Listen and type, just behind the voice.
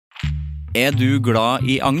du glad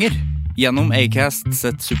I anger? Gjennom Acast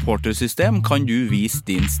sitt supportersystem kan du vise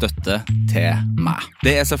din støtte til meg.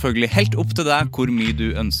 Det selvfølgelig helt opp til deg hvor mye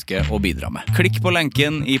du ønsker å bidra med. Klikk på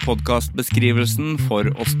lenken I podcastbeskrivelsen for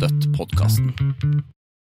å støtte podcasten.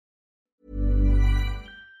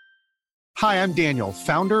 Hi, I'm Daniel,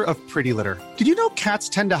 founder of Pretty Litter. Did you know cats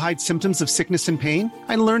tend to hide symptoms of sickness and pain?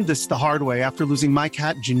 I learned this the hard way after losing my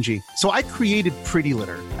cat, Gingy. So I created Pretty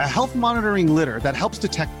Litter, a health monitoring litter that helps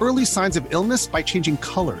detect early signs of illness by changing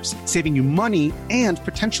colors, saving you money and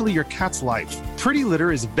potentially your cat's life. Pretty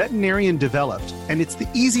Litter is veterinarian developed, and it's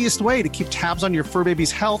the easiest way to keep tabs on your fur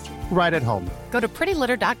baby's health right at home. Go to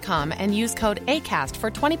prettylitter.com and use code ACAST for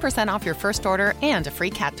 20% off your first order and a free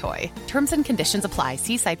cat toy. Terms and conditions apply.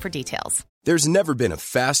 See site for details. There's never been a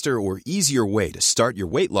faster or easier way to start your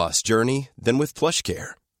weight loss journey than with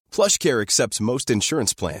PlushCare. PlushCare accepts most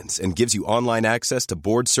insurance plans and gives you online access to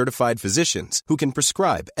board-certified physicians who can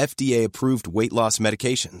prescribe FDA-approved weight loss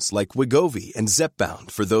medications like Wegovy and Zepbound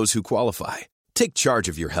for those who qualify. Take charge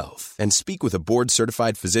of your health and speak with a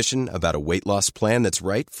board-certified physician about a weight loss plan that's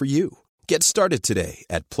right for you. Get started today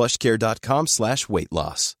at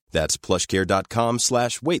plushcare.com/weightloss. That's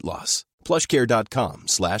plushcare.com/weightloss.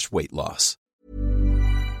 plushcare.com/weightloss.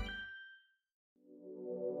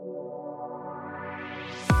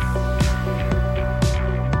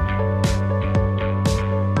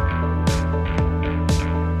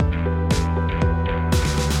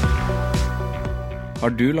 Har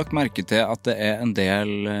du lagt merke til at det en del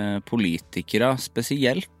politikere,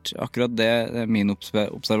 spesielt, akkurat det min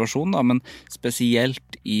observasjon da, men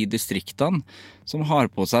spesielt I distriktene, som har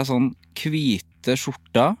på seg sånn hvite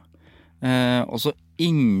skjorter, og så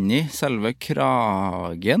inni selve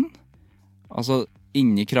kragen, altså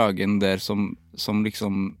inni kragen der som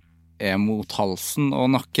liksom mot halsen og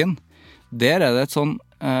nakken, der det et sånn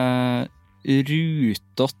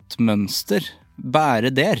rutott mønster, bare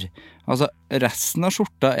der. Altså, resten av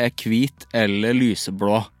skjorta hvit eller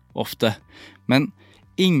lyseblå ofte, men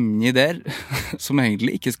inni der, som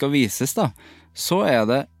egentlig ikke skal vises da, så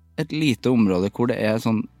det et lite område hvor det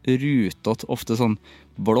sånn rutott, ofte sånn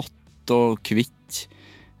blått og hvitt,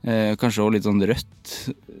 kanskje også litt sånn rødt,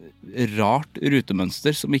 rart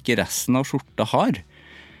rutemønster som ikke resten av skjorta har.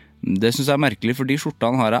 Det synes jeg merkelig, for de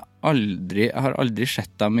skjortene har jeg aldri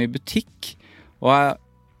sett dem I butikk, og jeg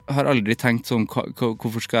har aldri tenkt sånn,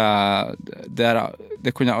 hvorfor skal jeg,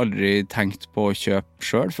 det kunne jeg aldri tenkt på å kjøpe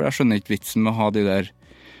selv, for jeg skjønner ikke vitsen med å ha de der,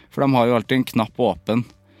 for de har jo alltid en knapp åpen,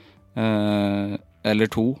 eller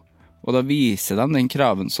to, og da viser de den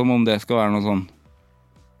kraven som om det skal være noe sånn,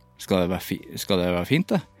 skal det være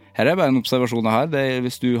fint det? Her bare en observasjon her,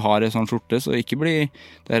 hvis du har en sånn skjorte, så ikke bli,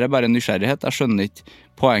 det bare en nysgjerrighet, jeg skjønner ikke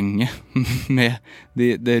poenget med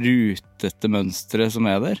det rutete mønstret som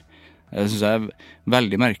der. Det synes jeg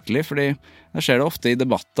veldig merkelig, fordi jeg ser det ofte I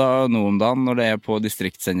debatter nå om dagen når det på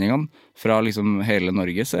distriktssendingene fra liksom hele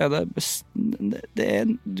Norge, så det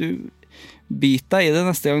du biter deg I det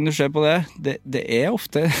neste gang du ser på det. Det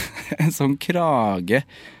ofte en sånn krage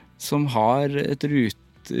som har et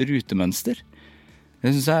rutemønster.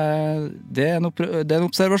 Det synes jeg, det en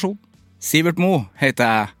observasjon. Sivert Mo heter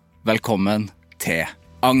jeg. Velkommen til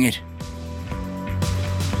Anger.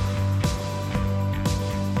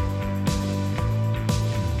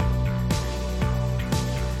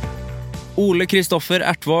 Ole Kristoffer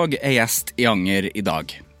Ertvåg gjest I Anger I dag.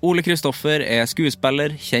 Ole Kristoffer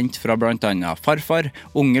skuespiller, kjent fra blant annet Farfar,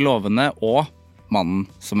 Unge lovende og Mannen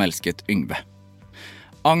som elsket Yngve.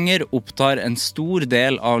 Anger opptar en stor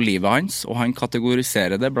del av livet hans, og han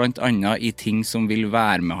kategoriserer det blant annet I ting som vil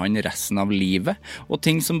være med han resten av livet, og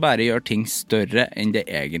ting som bare gjør ting større enn det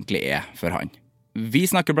egentlig for han. Vi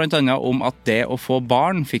snakker blant annet om at det å få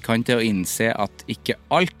barn fikk han til å innse at ikke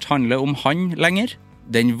alt handler om han lenger,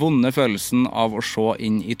 den vonde følelsen av å se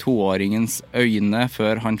inn I toåringens øyne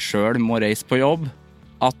før han selv må reise på jobb,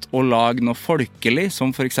 at å lage noe folkelig,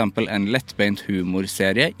 som for eksempel en lettbeint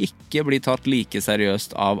humorserie, ikke blir tatt like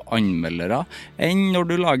seriøst av anmeldere enn når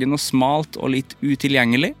du lager noe smalt og litt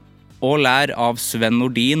utilgjengelig, og lær av Sven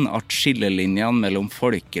Nordin at skillelinjene mellom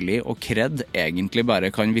folkelig og kred egentlig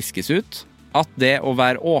bare kan viskes ut, at det å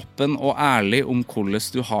være åpen og ærlig om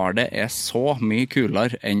hvordan du har det så mye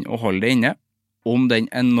kulere enn å holde det inne, om den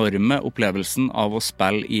enorme opplevelsen av å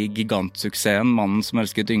spille I gigantsuksessen Mannen som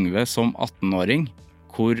elsket Yngve som 18-åring,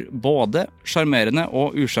 hvor både charmerende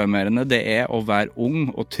og uscharmerende det å være ung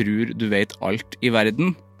og tror du vet alt I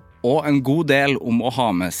verden, og en god del om å ha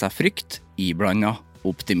med seg frykt iblandet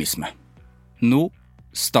optimisme. Nå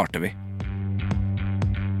starter vi.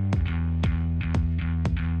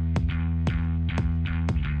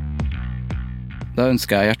 Da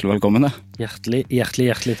ønsker jeg hjertelig velkommen. Hjertelig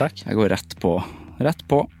takk. Jeg går rett på.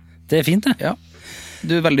 Det fint det. Ja.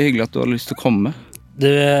 Du veldig hyggelig at du har lyst til å komme.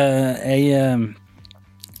 Jeg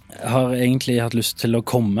har egentlig hatt lyst til å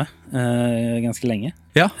komme ganske lenge.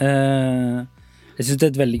 Ja. Jeg synes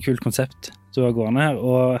det et veldig kult konsept du har gående her,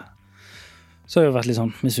 og så har jeg vært litt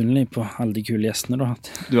sånn misunnelig på alle de kule gjestene du har hatt.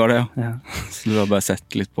 Du har det, ja. Så du har bare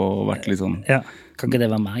sett litt på og vært litt sånn... Ja, kan ikke det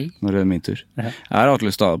være meg? Når det min tur. Ja. Jeg har hatt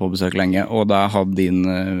lyst til å ha deg på besøk lenge, og da jeg hadde din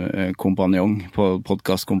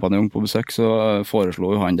podcastkompanjong på besøk, så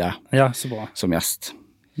foreslo jo han deg så bra. Som gjest.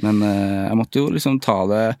 Men jeg måtte jo liksom ta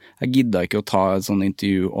det... Jeg gidda ikke å ta et sånn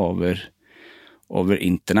intervju over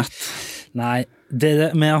internett. Nei, vi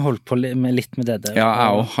har holdt på litt med det der. Ja,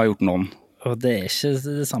 jeg også har gjort noen. Og det ikke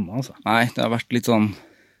det samme, altså. Nei, det har vært litt sånn...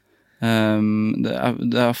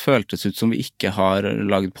 det har føltes ut som vi ikke har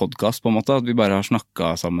laget podcast på en måte, at vi bare har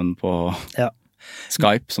snakket sammen på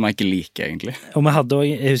Skype, som jeg ikke liker egentlig. Og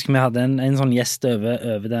jeg husker vi hadde en sånn gjest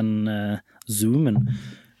over den Zoomen,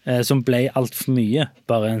 som ble alt for mye,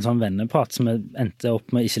 bare en sånn venneprat som jeg endte opp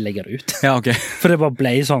med å ikke legge det ut. Ja, ok. For det bare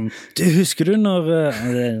ble sånn, husker du når...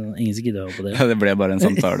 Det er ingen som gidder å høre på det. Ja, det ble bare en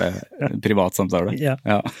samtale, privat samtale. Ja.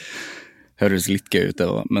 Høres litt gøy ut det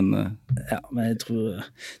da, men... Ja, men jeg tror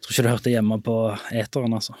ikke du hørte hjemme på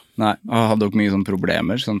eteren, altså. Nei, hadde dere mye sånne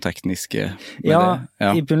problemer, sånn tekniske med det?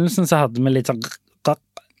 Ja, i begynnelsen så hadde vi litt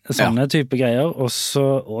sånne type greier, og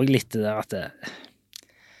så også litt det der at jeg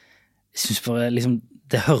synes bare liksom,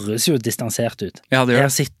 det høres jo distansert ut. Ja, det gjør det.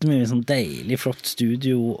 Her sitter vi i en sånn deilig, flott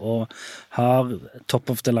studio, og har top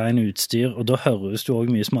of the line utstyr, og da høres du også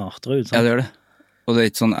mye smartere ut. Sant? Ja, det gjør det. Og det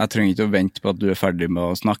er ikke sånn, jeg trenger ikke å vente på at du er ferdig med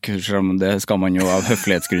å snakke, men det skal man jo av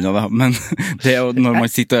høflighetsgrunner da, men det er jo når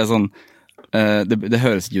man sitter og er sånn, det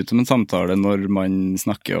høres ikke ut som en samtale når man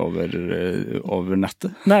snakker over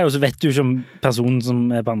nettet. Nei, og så vet du ikke om personen som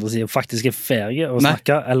er på andre siden faktisk er ferdig å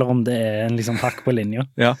snakke, eller om det er en liksom hakk på linja.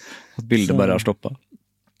 Ja, at bildet bare har stoppet.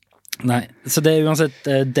 Nei, så det er uansett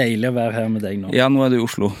deilig å være her med deg nå. Ja, nå er du i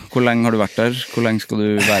Oslo. Hvor lenge har du vært der? Hvor lenge skal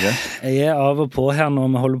du være? Jeg er av og på her nå.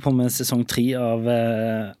 Vi holder på med sesong 3 av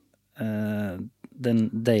den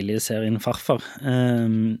deilige serien Farfar,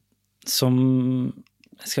 som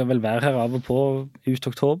jeg skal vel være her av og på ut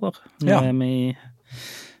oktober. Nå er vi i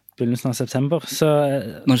begynnelsen av september. Så,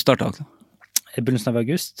 når startet det? I begynnelsen av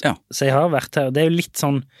august. Ja. Så jeg har vært her. Det er jo litt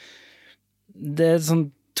sånn, det er sånn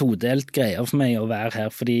todelt greier for meg å være her,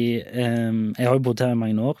 fordi jeg har jo bodd her i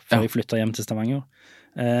mange år før jeg flyttet hjem til Stavanger.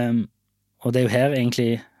 Og det er jo her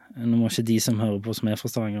egentlig, nå må ikke de som hører på som er fra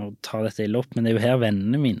Stavanger ta dette ille opp, men det er jo her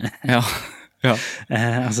vennene mine. Ja.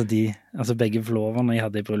 Altså begge forloverne jeg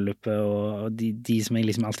hadde i bryllupet, og de som jeg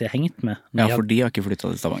liksom alltid har hengt med. Ja, for de har ikke flyttet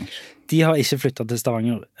til Stavanger. De har ikke flyttet til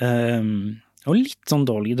Stavanger. Og litt sånn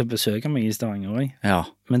dårlig til å besøke meg i Stavanger også. Ja.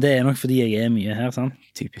 Men det er nok fordi jeg er mye her, sant?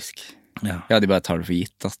 Typisk. Ja, de bare tar det for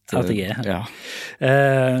gitt at jeg er her. Ja.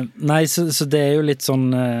 Nei, så det er jo litt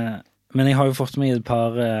sånn men jeg har jo fått meg et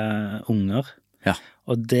par unger. Ja.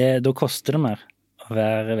 Og da koster det mer å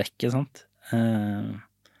være vekke, sant? Nå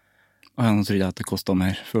trodde jeg at det kostet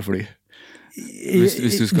mer for å fly.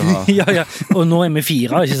 Hvis du skal ha... ja, og nå er vi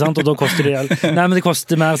 4, ikke sant? Og da koster det... Nei, men det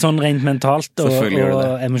koster mer sånn rent mentalt og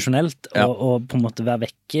emosjonelt og på en måte være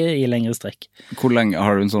vekke i lengre strekk. Hvor lenge,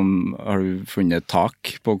 har du funnet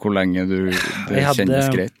tak på hvor lenge det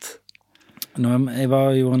kjennes greit? Jeg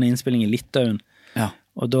gjorde en innspilling i Litauen,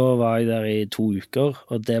 og da var jeg der i 2 uker,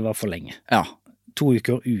 og det var for lenge. Ja. 2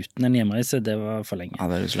 uker uten en hjemreise, det var for lenge.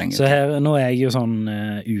 Ja, det er så lenge. Så her, nå er jeg jo sånn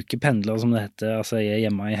ukependler, som det heter, altså jeg er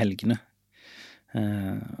hjemme i helgene.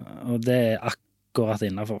 Og det er akkurat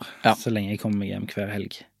innenfor så lenge jeg kommer meg hjem hver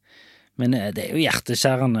helg. Men det er jo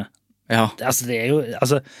hjerteskjærende. Det er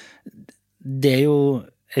jo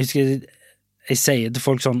jeg husker jeg sier til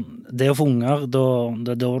folk sånn, det å få unger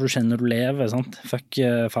det er da du kjenner du lever, sant? Fuck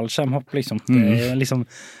fallskjermhopp liksom.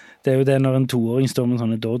 Det er jo det når en 2-åring står med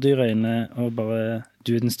sånne dårdyrøyne og bare du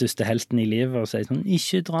er den største helten i livet og sier sånn,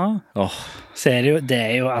 ikke dra. Så det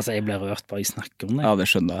er jo, altså jeg blir rørt bare jeg snakker om det. Ja, det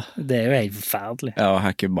skjønner jeg. Det er jo helt forferdelig. Ja, jeg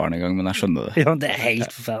har ikke barn i gang, men jeg skjønner det. Ja, det er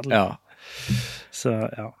helt forferdelig. Ja. Så,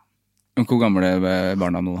 ja. Men hvor gamle er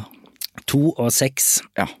barna nå da? 2 og 6.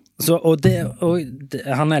 Ja. Så, og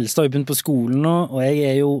han eldste har jo begynt på skolen nå, og jeg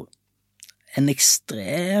er jo en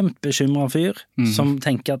ekstremt bekymret fyr som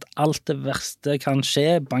tenker at alt det verste kan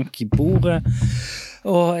skje, bank i bordet,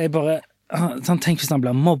 og jeg bare tenk hvis han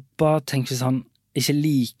blir mobbet, tenk hvis han ikke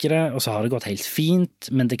liker det, og så har det gått helt fint,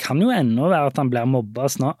 men det kan jo ennå være at han blir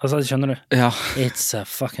mobbet snart, altså skjønner du? Ja. It's a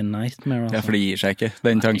fucking nightmare. Altså. Ja, for det gir seg ikke,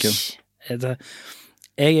 den tanken.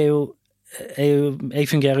 Jeg er jo jeg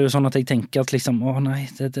fungerer jo sånn at jeg tenker at liksom, å nei,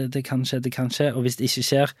 det kan skje, og hvis det ikke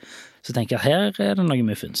skjer, så tenker jeg, her det noe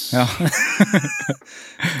muffins. Ja.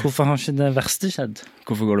 Hvorfor har ikke det verste skjedd?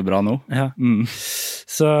 Hvorfor går det bra nå? Ja.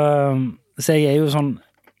 Så jeg jo sånn,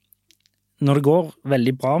 når det går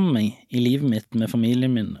veldig bra med meg i livet mitt, med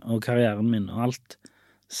familien min og karrieren min og alt,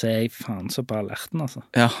 så jeg faen så på alerten, altså.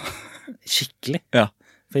 Ja. Skikkelig. Ja.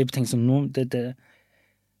 For jeg tenker sånn,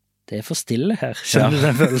 det for stille her, skjønner du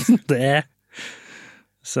den følelsen? Det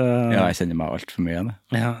så... Ja, jeg kjenner meg alt for mye igjen.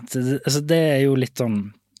 Ja, altså det jo litt sånn,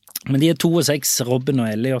 men de 2 og 6, Robin og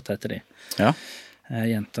Elliot heter de. Ja.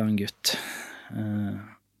 Jenta og en gutt.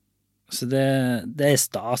 Så det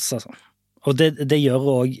stas, altså. Og det gjør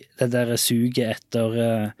også det der suget etter,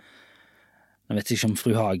 jeg vet ikke om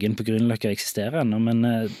Fru Hagen på Grünerløkka eksisterer ennå, men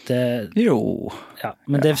det... Jo. Ja,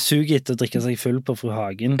 men det suget etter å drikke seg full på Fru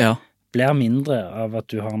Hagen, blir mindre av at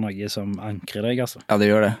du har noe som ankrer deg, altså. Ja, det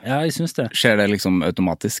gjør det. Ja, jeg synes det. Skjer det liksom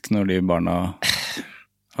automatisk når de barna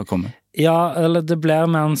har kommet? Ja, eller det blir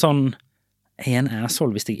mer en sånn, jeg en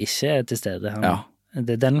asshole hvis jeg ikke til stede her. Ja.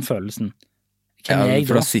 Det den følelsen. Hvem jeg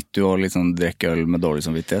for da sitter du og liksom drikker øl med dårlig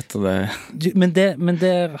samvittighet, og det... Men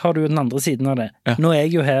der har du jo den andre siden av det. Ja. Nå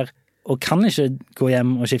jeg jo her, og kan ikke gå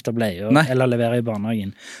hjem og skifte bleie eller levere i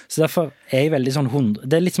barnehagen. Så derfor jeg veldig sånn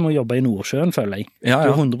det litt som å jobbe i Nordsjøen, føler jeg. Ja. Du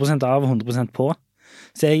 100% av og 100% på.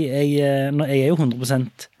 Så jeg jo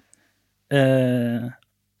 100%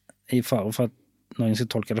 i fare for at noen skal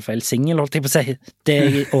tolke det feil. Single, holdt jeg på å si. Det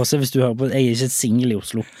også hvis du hører på, jeg ikke single i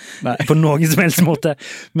Oslo. Nei. På noen som helst måte.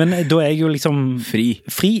 Men da jeg jo liksom... Fri.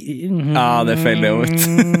 Ja, det feil det ut.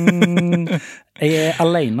 Jeg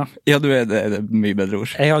alene. Ja, det er mye bedre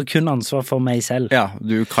ord. Jeg har kun ansvar for meg selv. Ja,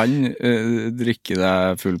 du kan drikke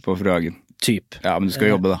deg full på Fru Hagen. Typ. Ja, men du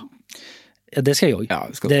skal jobbe da. Ja, det skal jeg også.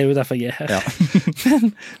 Ja, det jo derfor jeg her. Ja.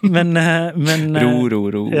 men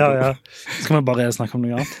ro. Ja. Skal vi bare snakke om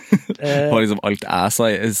noe annet? Og liksom alt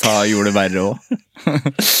jeg sa gjorde det verre også.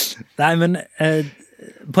 Nei, men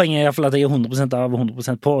poenget i hvert fall at jeg 100% av og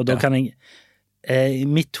 100% på, og da kan jeg i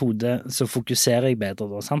mitt hode så fokuserer jeg bedre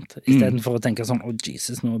da, sant? I stedet for å tenke sånn,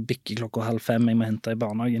 Jesus, nå bikker 4:30, jeg må hente i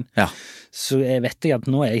barnehagen. Ja. Så jeg vet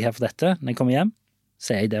at nå jeg her for dette. Når jeg kommer hjem,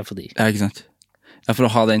 så jeg der for de. Ja, ikke sant? Ja, for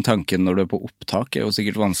å ha den tanken når du på opptak jo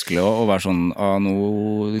sikkert vanskelig å være sånn, nå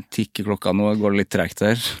tikker klokka, nå går det litt trekt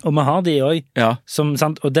her. Og vi har de også, ja.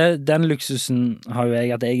 Sant? Og den luksusen har jo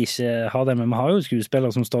jeg, at jeg ikke har det, men vi har jo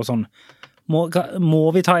skuespillere som står sånn, må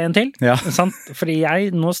vi ta en til? Ja. Sant? Fordi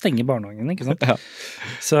nå stenger barnehagen, ikke sant? Ja.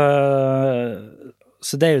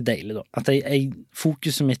 Så det jo deilig da, at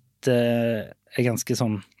fokuset mitt ganske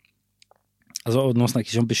sånn, altså, og nå snakker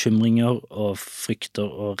jeg ikke om bekymringer og frykter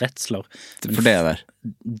og redsler. For det der.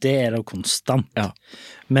 Det det konstant. Ja.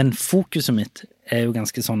 Men fokuset mitt jo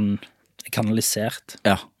ganske sånn kanalisert.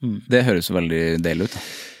 Ja, det høres jo veldig deilig ut da.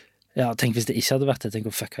 Ja, tenk hvis det ikke hadde vært det. Tenk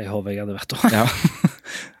hvor fucka i hodet jeg hadde vært da. Ja.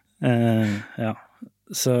 Ja.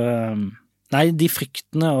 Så, nei, de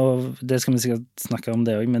fryktene, og det skal vi sikkert snakke om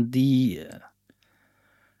det også, men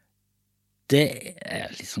det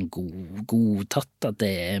liksom godtatt at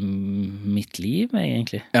det mitt liv,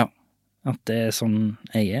 egentlig. Ja. At det sånn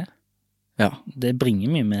jeg Ja. Det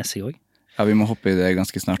bringer mye med seg også. Ja, vi må hoppe i det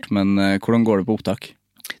ganske snart, men hvordan går det på opptak?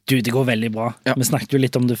 Du, det går veldig bra. Ja. Vi snakket jo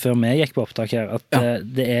litt om det før vi gikk på opptak her, at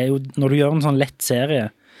det jo, når du gjør en sånn lett serie,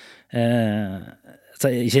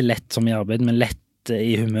 ikke lett som i arbeid, men lett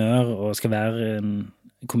i humør, og skal være en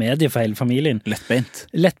komedie for hele familien.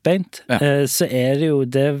 Lettbeint. Ja. Så det jo,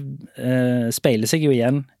 det speiler seg jo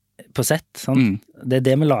igjen på sett, sant? Det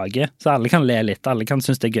det vi lager, så alle kan le litt, alle kan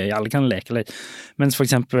synes det gøy, alle kan leke litt. Mens for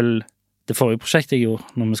eksempel det forrige prosjektet jeg gjorde,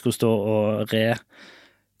 når vi skulle stå og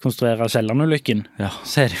rekonstruere Kielland-ulykken,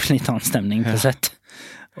 så det jo litt annen stemning på sett.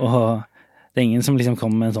 Og det ingen som liksom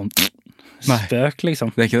kommer med en sånn spøk,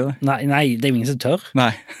 liksom. Det ikke det? Nei, det jo ingen som tør.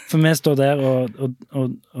 Nei. For vi står der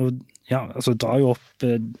og ja, altså drar jo opp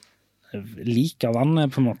lik av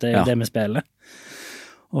vannet på en måte, det vi spiller.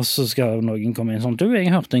 Og så skal noen komme inn sånn, du, jeg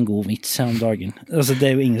hørte en god vits her om dagen. Altså,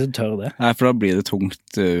 det jo ingen som tør det. Nei, for da blir det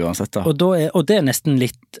tungt uansett da. Og det nesten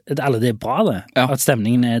litt, eller det bra det, at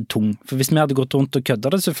stemningen tung. For hvis vi hadde gått rundt og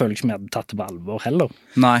køddet det, så føler jeg ikke vi hadde tatt det på alvor heller.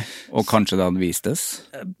 Nei, og kanskje det hadde vistes?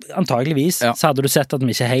 Antageligvis. Så hadde du sett at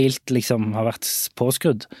vi ikke helt liksom har vært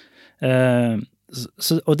påskrudd.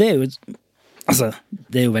 Og det jo altså,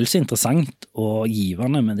 det jo vel så interessant og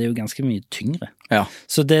givende, men det jo ganske mye tyngre. Ja.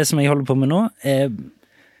 Så det som jeg holder på med nå,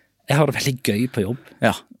 jeg har det veldig gøy på jobb.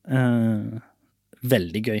 Ja.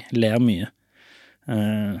 Veldig gøy, ler mye.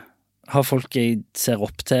 Har folk jeg ser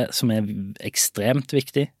opp til som ekstremt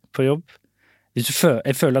viktig på jobb.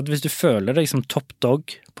 Jeg føler at hvis du føler deg som top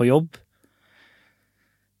dog på jobb,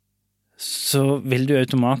 så vil du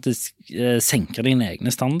automatisk senke dine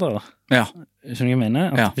egne standarder. Ja. Skjønner du hva jeg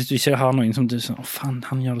mener? At hvis du ikke har noen som du sånn, faen,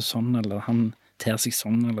 han gjør det sånn, eller han ter seg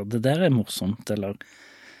sånn, eller det der morsomt, eller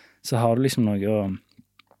så har du liksom noe å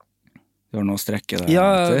Du har noe å strekke deg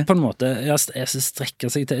til? På en måte. Strekke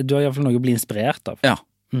seg til. Du har i hvert fall noe å bli inspirert av. Ja.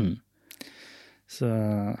 Så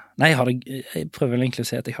nei, jeg prøver vel egentlig å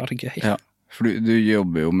si at jeg har det gøy. Ja, for du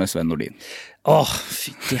jobber jo med Sven Nordin.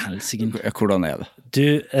 Fytti helsingen. Hvordan det? Du,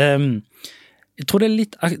 jeg tror det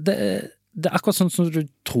litt det er akkurat sånn som du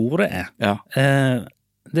tror det Ja.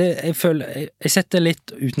 Jeg setter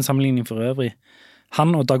litt uten sammenligning for øvrig.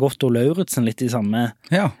 Han og Dag Otto Lauritzen litt i samme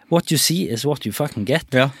What you see is what you fucking get.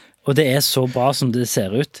 Ja. Og det er så bra som det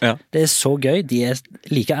ser ut. Ja. Det er så gøy. De er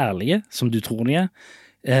like ærlige som du tror de er.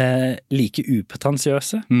 Like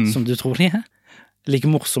upretensiøse som du tror de er. Like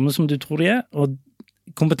morsomme som du tror de er. Og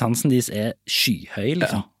kompetansen deres er skyhøy,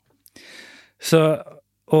 liksom. Ja. Så,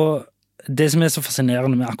 og det som er så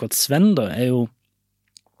fascinerende med akkurat Sven da, er jo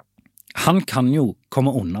han kan jo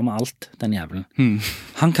komme unna med alt, den jævelen.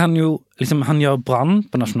 Han kan jo, liksom, han gjør Brann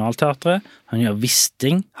på Nationalteatret, han gjør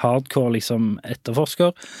Wisting, hardcore liksom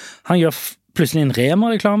etterforsker, han gjør plutselig en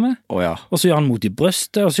Rema-reklame, og så gjør han Mot i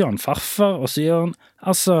brøstet, og så gjør han Farfar, og så gjør han,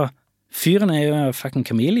 altså, fyren er jo fucking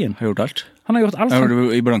chameleon. Har gjort alt. Han har gjort alt. Han gjør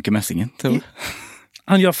det i blanke messingen.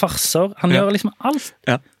 Han gjør farser, han gjør liksom alt,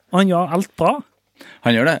 og han gjør alt bra.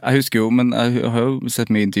 Han gjør det. Jeg husker jo, men jeg har jo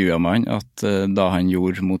sett mye intervjuer med han, at da han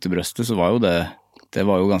gjorde Mot i brøstet, så var jo det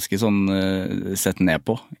var jo ganske sånn sett ned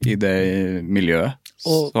på i det miljøet.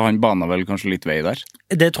 Så han banet vel kanskje litt vei der.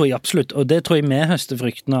 Det tror jeg absolutt, og det tror jeg vi høster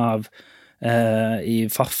fryktene av i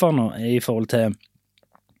Farfar nå, i forhold til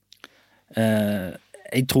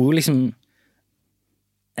jeg tror liksom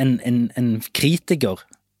en kritiker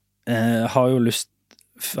har jo lyst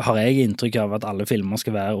har jeg inntrykk av at alle filmer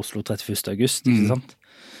skal være Oslo 31. august, ikke sant?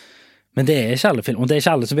 Men det er ikke alle filmer, og det er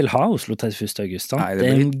ikke alle som vil ha Oslo 31. august, sant? Nei, det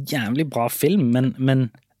er en jævlig bra film,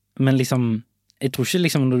 men liksom, jeg tror ikke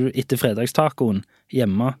liksom når du etter fredagstacoen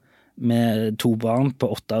hjemme med 2 barn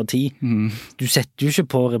på 8 og 10, du setter jo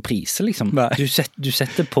ikke på reprise, liksom. Du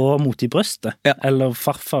setter på Mot i brøstet, eller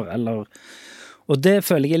Farfar, eller... Og det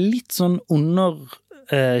føler jeg er litt sånn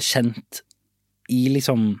underkjent i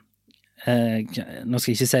liksom... nå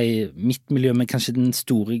skal jeg ikke si mitt miljø, men kanskje den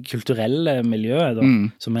store kulturelle miljøet da,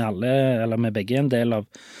 som vi alle, eller vi begge er en del av,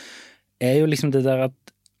 er jo liksom det der at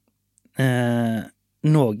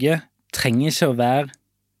noe trenger ikke å være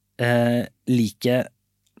like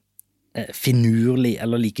finurlig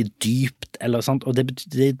eller like dypt eller sånt, og det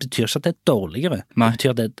betyr ikke at det er dårligere. Det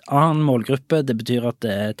betyr at det er et annen målgruppe, det betyr at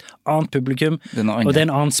det er et annet publikum, og det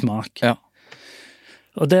er en annen smak. Ja.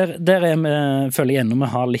 Og der føler jeg ennå vi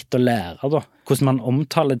har litt å lære da, hvordan man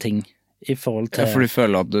omtaler ting i forhold til... Ja, for du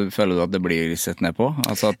føler at det blir sett ned på?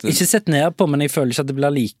 Altså at... Ikke sett ned på, men jeg føler ikke at det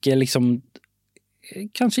blir like, liksom,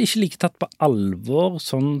 kanskje ikke like tatt på alvor,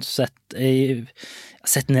 sånn sett. Jeg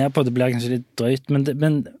sett ned på, det blir kanskje litt drøyt,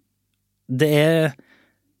 men det er...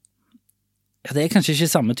 Ja, det er kanskje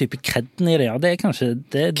ikke samme type kredden i det, ja. Det er kanskje...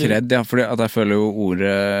 Kredd, ja, for jeg føler jo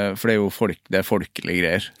ordet... For det er jo det er folkelige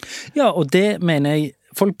greier. Ja, og det mener jeg...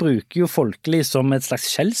 Folk bruker jo folkelig som et slags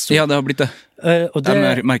skjellsord. Ja, det har blitt det.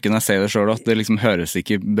 Jeg merker når jeg sier det selv, at det liksom høres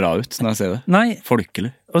ikke bra ut når jeg sier det. Nei.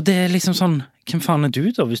 Folkelig. Og det er liksom sånn... Hvem faen er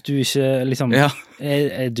du da, hvis du ikke liksom... Ja.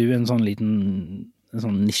 Er du en sånn liten... En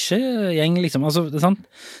sånn nisjegjeng, liksom. Altså, det er sant?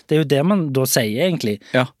 Det er jo det man da sier, egentlig.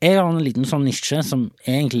 Ja. Jeg har en liten sånn nisje som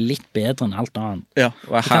er egentlig litt bedre enn alt annet. Ja,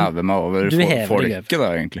 og jeg hever meg over folket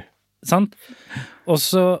da, egentlig. Sant?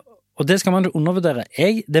 Og det skal man undervurdere.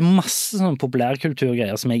 Det er masse sånn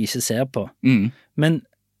populærkulturgreier som jeg ikke ser på. Men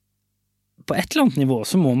på et eller annet nivå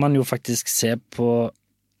så må man jo faktisk se på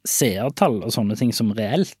seertall og sånne ting som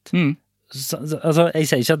reelt. Altså, jeg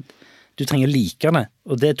sier ikke at du trenger å like det,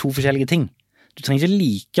 og det er 2 forskjellige ting. Du trenger ikke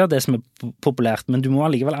like det som er populært, men du må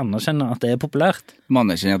allikevel anerkjenne at det er populært. Du må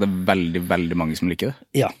anerkjenne at det er veldig, veldig mange som liker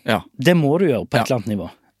det. Ja. Det må du gjøre på et eller annet nivå,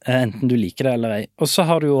 enten du liker det eller ei. Og så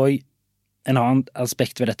har du jo også en annen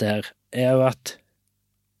aspekt ved dette her, er jo at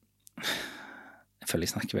jeg føler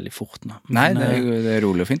jeg snakker veldig fort nå. Nei, det er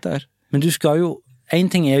rolig og fint det her. Men du skal jo, en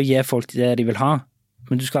ting er å gi folk det de vil ha,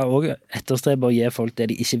 men du skal også etterstrebe å gi folk det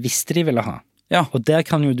de ikke visste de ville ha. Ja. Og der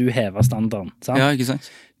kan jo du heve standarden, sant? Ja, ikke sant?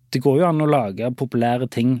 Det går jo an å lage populære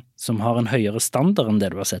ting som har en høyere standard enn det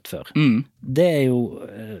du har sett før. Det er jo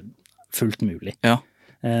fullt mulig. Ja.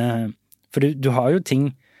 For du har jo ting,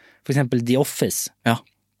 for eksempel The Office,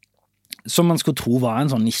 som man skulle tro var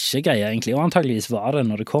en sånn nisjegreie egentlig, og antageligvis var det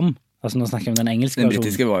når det kom. Altså nå snakker vi om den engelske versjonen. Den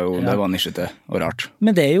britiske var jo, det var nisjete og rart.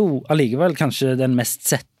 Men det er jo allikevel kanskje den mest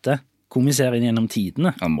sette komiserien gjennom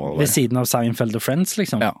tidene, ved siden av Seinfeld og Friends,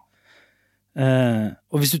 liksom. Ja.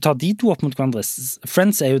 Og hvis du tar de to opp mot hverandre,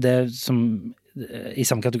 Friends er jo det som i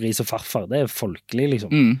samme kategori som Farfar, det er folkelig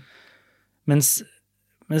liksom. Mens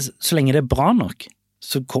så lenge det er bra nok,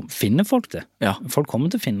 så finner folk det. Ja. Folk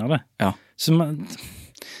kommer til å finne det. Ja. Så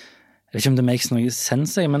jeg vet ikke om det makes noe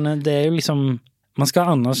sens, men det er jo liksom, man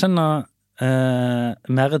skal anerkjenne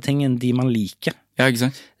mer ting enn de man liker. Ja, ikke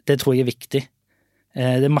sant? Det tror jeg er viktig.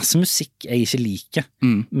 Det er masse musikk jeg ikke liker,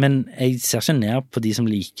 men jeg ser ikke ned på de som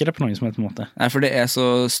liker det på noen som helst måte. Nei, for det er så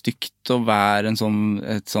stygt å være et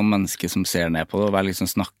sånn menneske som ser ned på det, og være liksom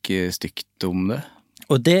snakke stygt om det.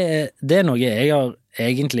 Og det er noe jeg har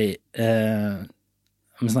egentlig,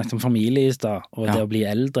 vi snakket om familie i sted, og det å bli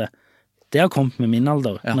eldre, det har kommet med min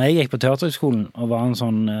alder. Når jeg gikk på teaterhøgskolen og var en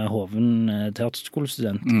sånn hoven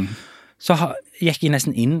teaterskolestudent, så gikk jeg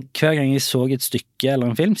nesten inn, hver gang jeg så et stykke eller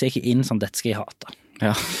en film, så gikk jeg inn sånn, dette skal jeg hate.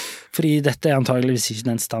 Ja. Fordi dette er antageligvis ikke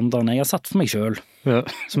den standarden jeg har satt for meg selv. Ja.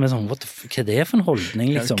 Som er sånn, hva er det for en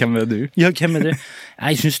holdning, liksom? Ja, hvem er du? Ja, hvem er du?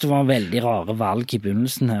 Jeg synes det var veldig rare valg i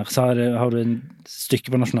begynnelsen her. Så har du en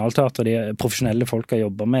stykke på Nationalteatret, de profesjonelle folk har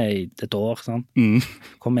jobbet med i et år, sant?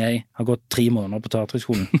 Kommer jeg, har gått 3 måneder på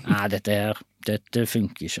teaterhøgskolen. Nei, dette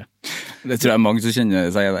funker ikke. Det tror jeg mange som kjenner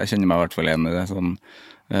seg, jeg kjenner meg i hvert fall igjen i det, sånn,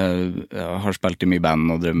 jeg har spilt i mye band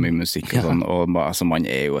og drømmer mye musikk og sånn, og altså, man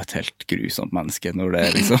er jo et helt grusomt menneske når det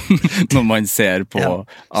er liksom, når man ser på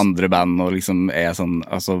andre band og liksom er sånn,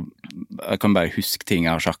 altså, jeg kan bare huske ting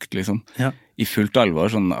jeg har sagt liksom, i fullt alvor,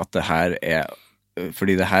 sånn at det her er,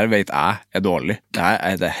 fordi det her vet jeg er dårlig,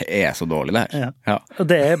 det er så dårlig det her. Ja. Og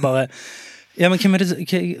det er bare, ja, men hvem er det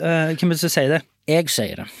som sier det? Jeg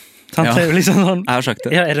sier det. Det er jo liksom sånn, jeg har sagt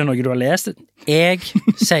det. Ja, er det noe du har lest? Jeg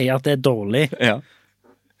sier at det er dårlig. Ja.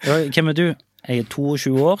 Hvem er du? Jeg er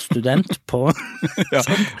 22 år, student på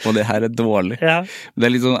og det her er dårlig. Det er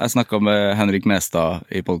litt sånn, jeg snakket med Henrik Mestad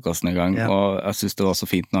i podcasten en gang, og jeg synes det var så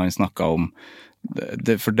fint når han snakket om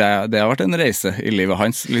det, for det har vært en reise i livet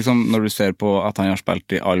hans, liksom når du ser på at han har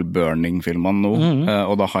spilt i all Burning-filmene nå,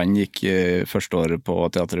 og da han gikk første året på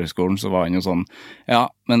Teaterhøgskolen, så var han jo sånn, ja,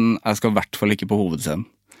 men jeg skal i hvert fall ikke på hovedscenen.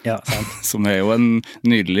 Ja, sant. Som er jo en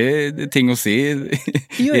nydelig ting å si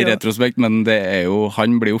i retrospekt, men det er jo,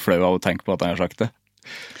 han blir jo flau av å tenke på at han har sagt det.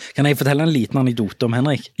 Kan jeg fortelle en liten anekdote om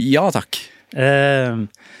Henrik? Ja, takk.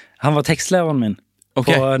 Han var tekstlæreren min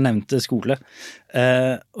på nevnte skole,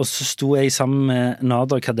 og så sto jeg sammen med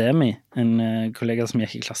Nader Kademi, en kollega som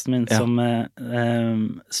gikk i klassen min, som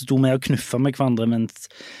sto med og knuffa med hverandre mens,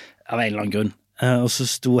 av en eller annen grunn. Og så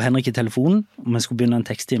sto Henrik i telefonen, og vi skulle begynne en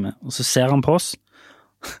teksttime, og så ser han på oss,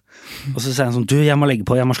 og så sier han sånn, du, jeg må legge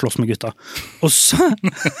på, jeg må slåss med gutta. Og så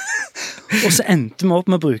endte vi opp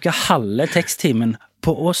med å bruke halve teksttimen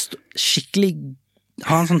på å skikkelig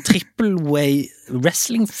ha en sånn triple-way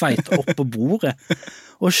wrestling fight opp på bordet,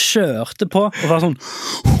 og kjørte på, og var sånn,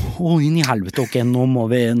 inn i helvete, ok, nå må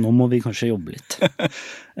vi kanskje jobbe litt.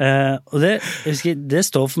 Og det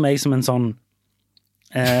står for meg som en sånn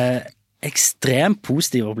ekstremt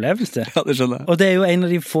positiv opplevelse. Ja, det skjønner jeg. Og det er jo en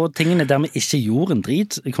av de få tingene der vi ikke gjorde en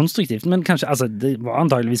drit konstruktivt, men kanskje, altså, det var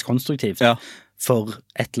antageligvis konstruktivt for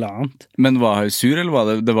et eller annet. Men var jeg sur, eller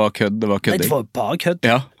var det var kødd? Det var kødding? Nei, det var bare kødd.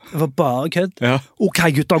 Ja. Det var bare kødd. Ja. Ok,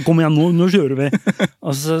 gutta, kom igjen, nå kjører vi.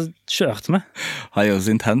 Og så kjørte vi. Han er jo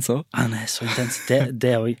så intens også. Han er så intens. Det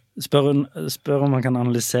er også. Spør om man kan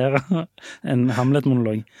analysere en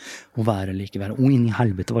Hamlet-monolog. Og hva er det likevel? Inn i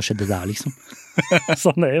helvete, hva skjedde der, liksom?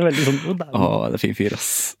 Sånn er jo veldig sånn. Det er fin fyr,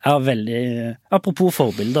 ass. Ja, veldig. Apropos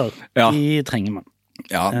forbilder, de trenger man.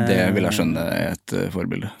 Ja, det vil jeg skjønne er et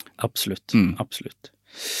forbilde. Absolutt, absolutt.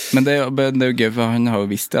 Men det er jo gøy, for han har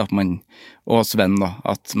jo visst det, at man, og Sven da,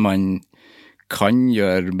 at man kan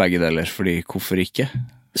gjøre begge deler, fordi hvorfor ikke?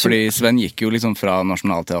 Fordi Sven gikk jo liksom fra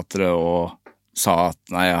Nationalteatret og sa at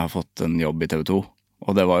nei, jeg har fått en jobb i TV 2,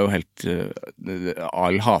 og det var jo helt,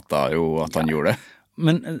 alle hatet jo at han gjorde det.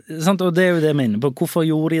 Men, sant, og det er jo det jeg mener på, hvorfor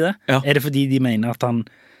gjorde de det? Ja. Er det fordi de mener at han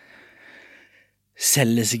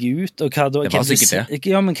selger seg ut, og hva da? Det var sikkert det.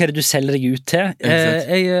 Ja, men hva er det du selger deg ut til?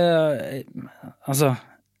 Altså,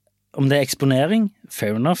 om det er eksponering,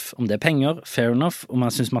 fair enough. Om det er penger, fair enough. Om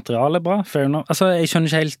man synes materialet er bra, fair enough. Altså, jeg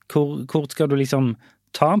skjønner ikke helt hvor skal du liksom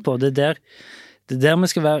ta den på. Det er der vi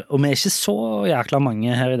skal være, og vi er ikke så jækla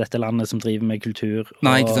mange her i dette landet som driver med kultur.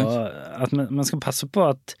 Nei, ikke sant. Og at man skal passe på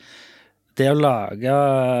at det å lage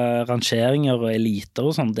rangeringer og eliter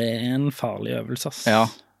og sånn, det er en farlig øvelse, ass.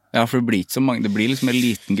 Ja, for det blir ikke så mange, det blir liksom en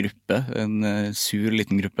liten gruppe, en sur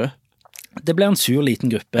liten gruppe. Det blir en sur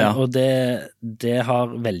liten gruppe, og det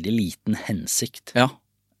har veldig liten hensikt. Ja,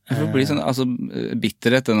 for det blir sånn, altså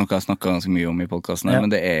bitterhet er noe jeg har snakket ganske mye om i podcasten her,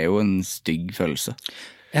 men det er jo en stygg følelse.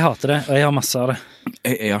 Jeg hater det, og jeg har masse av det.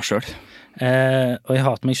 Jeg selv. Og jeg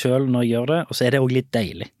hater meg selv når jeg gjør det, og så det også litt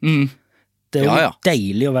deilig. Det jo litt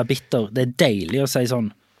deilig å være bitter. Det deilig å si sånn,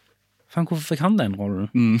 faen, hvorfor fikk han den rollen?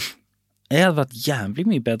 Jeg hadde vært jævlig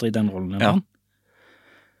mye bedre i den rollen enn han.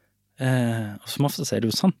 Og som ofte så det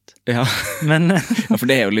jo sant. Ja. Men ja, for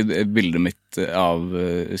det jo litt bildet mitt av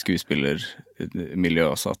skuespillermiljøet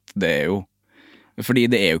også, at det jo fordi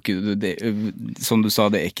det jo ikke som du sa,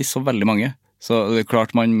 det ikke så veldig mange. Så det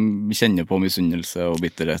klart man kjenner på misunnelse og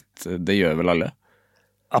bitterhet. Det gjør vel alle?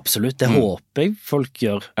 Absolutt, det håper jeg folk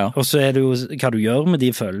gjør. Ja. Og så det jo hva du gjør med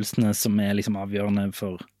de følelsene som liksom avgjørende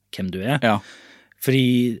for hvem du Ja. Fordi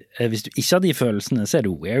hvis du ikke har de følelsene, så det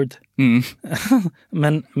jo weird.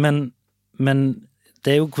 men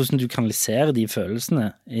det jo hvordan du kanaliserer de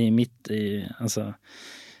følelsene altså,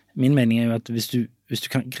 min mening jo at hvis du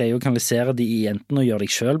kan greie å kanalisere de i enten å gjøre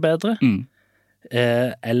deg selv bedre,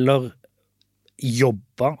 eller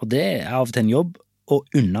jobbe, og det av og til en jobb, og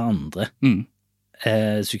unna andre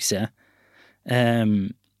suksess.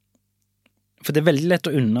 For det veldig lett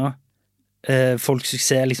å unna folks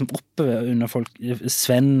suksess liksom oppover under folk,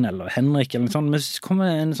 Sven eller Henrik eller noe sånt, men så kommer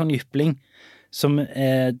en sånn jypling som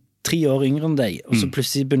 3 år yngre enn deg, og så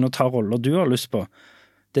plutselig begynner å ta roller du har lyst på.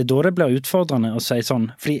 Det da det blir utfordrende å si sånn,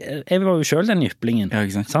 fordi jeg var jo selv den jyplingen,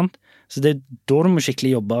 sant? Så det da du må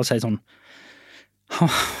skikkelig jobbe og si sånn,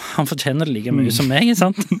 han fortjener det like mye som meg,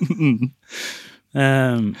 sant?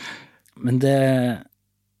 Men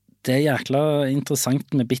det jækla interessant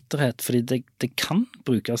med bitterhet, fordi det kan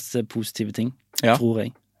brukes til positive ting, tror jeg.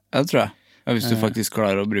 Ja, det tror jeg. Ja, hvis du faktisk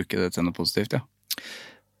klarer å bruke det til noe positivt,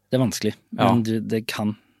 Det vanskelig, men det kan.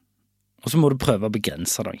 Og så må du prøve å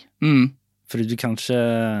begrense deg. Fordi du kanskje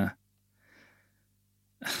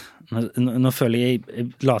nå føler jeg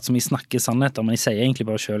later som jeg snakker sannheter, men jeg sier egentlig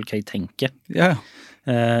bare selv hva jeg tenker. Ja.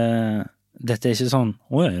 Dette ikke sånn,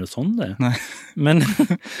 det sånn det? Nei. Men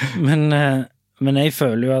jeg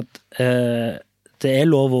føler jo at det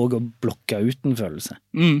lov også å blokke ut en følelse.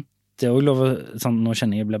 Det også lov å, sånn, nå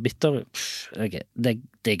kjenner jeg blir bitter, det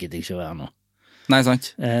gidder jeg ikke å være nå. Nei, sant.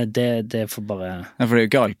 Det får bare... Ja, for det jo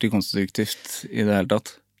ikke alltid konstruktivt i det hele tatt.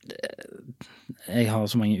 Jeg har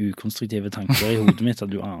så mange ukonstruktive tanker i hodet mitt at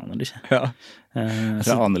du aner det ikke. Ja,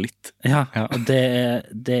 jeg aner litt. Ja, og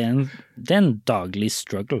det en daglig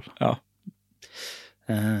struggle. Ja.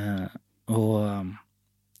 Og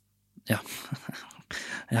ja,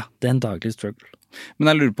 det en daglig struggle. Men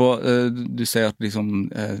jeg lurer på, du sier at liksom,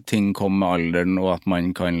 ting kom med alderen, og at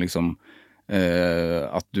man kan liksom,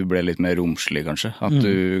 at du ble litt mer romslig kanskje. At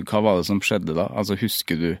hva var det som skjedde da? Altså,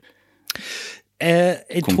 husker du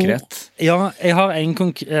konkret? Jeg har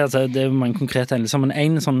altså, det jo mange konkrete hendelser, men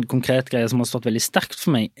en sånn konkret greie som har stått veldig sterkt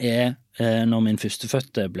for meg når min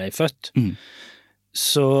førstefødte ble født.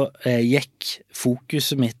 Så gikk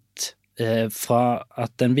fokuset mitt fra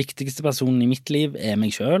at den viktigste personen i mitt liv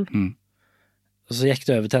meg selv, og så gikk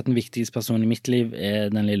det over til at den viktigste personen i mitt liv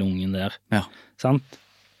den lille ungen der. Ja. Sant?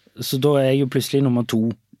 Så da jeg jo plutselig nummer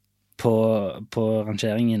 2 på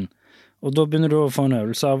rangeringen, og da begynner du å få en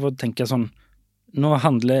øvelse av å tenke sånn, nå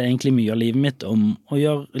handler egentlig mye av livet mitt om å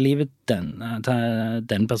gjøre livet til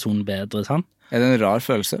den personen bedre, sant? Det en rar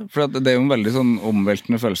følelse? For det jo en veldig sånn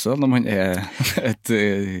omveltende følelse når man et,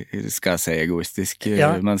 skal jeg si, egoistisk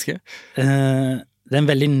menneske. Det en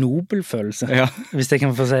veldig nobel følelse, hvis jeg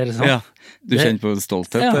kan få si det sånn. Ja, du kjenner på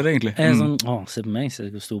stolthet der egentlig. Jeg sånn, se på meg, se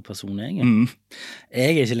hvor stor person jeg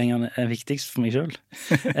Jeg ikke lenger viktigst for meg selv.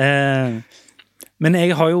 Men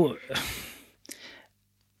jeg har jo...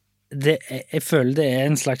 jeg føler det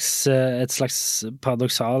et slags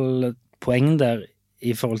paradoksal poeng der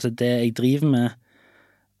i forhold til det jeg driver med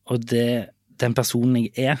og den personen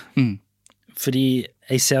jeg fordi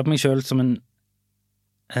jeg ser på meg selv som en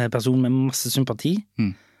person med masse sympati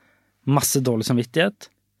masse dårlig samvittighet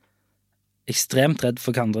ekstremt redd for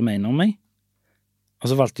hva andre mener om meg og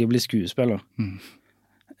så valgte jeg å bli skuespiller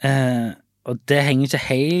og det henger ikke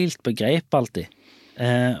helt på greip alltid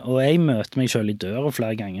og jeg møter meg selv i døra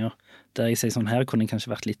flere ganger der jeg sier sånn, her kunne jeg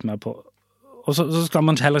kanskje vært litt mer på og så skal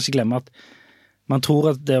man heller ikke glemme at man tror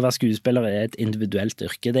at det å være skuespiller et individuelt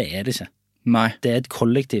yrke, det det ikke. Nei. Det et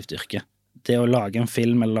kollektivt yrke. Det å lage en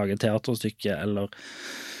film eller lage et teaterstykke eller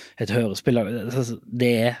et hørespill,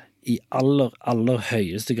 det i aller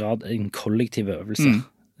høyeste grad en kollektiv øvelse.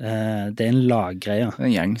 Det en laggreie. Det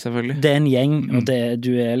en gjeng, selvfølgelig. Det en gjeng, og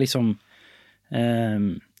du liksom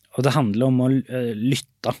og det handler om å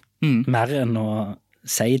lytte mer enn å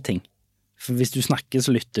si ting. For hvis du snakker,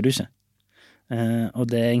 så lytter du ikke. Og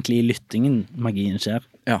det egentlig i lyttingen magien skjer.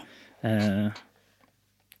 Ja.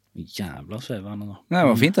 Jævla svevende da. Det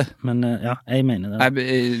var fint det. Men ja, jeg mener det.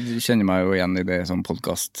 Jeg kjenner meg jo igjen i det som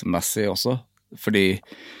podcastmessig også, fordi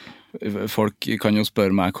folk kan jo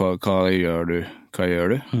spørre meg, hva gjør du?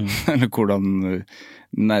 Eller hvordan,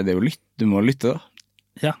 nei, det jo du må lytte da.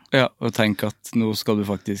 Ja. Ja, og tenke at nå skal du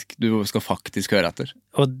skal faktisk høre etter.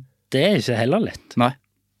 Og det ikke heller lett. Nei.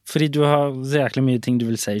 Fordi du har så jæklig mye ting du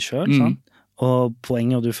vil si selv, sant? Og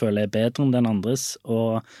poenger du føler bedre enn den andres,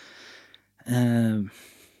 og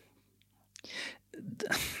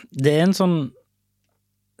det en sånn,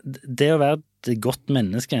 det å være et godt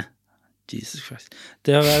menneske, Jesus Christ,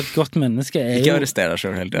 det å være et godt menneske jo... Ikke arrestere deg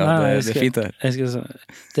selv helt, ja, nei, det fint det her.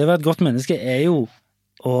 Det å være et godt menneske jo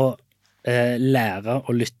å lære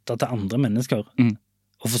å lytte til andre mennesker,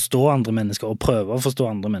 og forstå andre mennesker, og prøve å forstå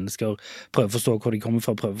andre mennesker, prøve å forstå hvor de kommer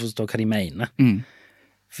fra, prøve å forstå hva de mener.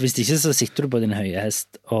 For hvis ikke så sitter du på din høye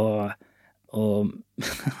hest, og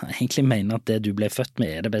egentlig mener at det du ble født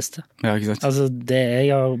med det beste. Ja, ikke sant? Altså, det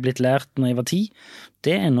jeg har blitt lært når jeg var 10,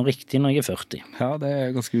 det noe riktig når jeg 40. Ja, det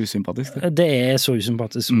ganske usympatisk. Det så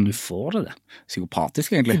usympatisk som du får det.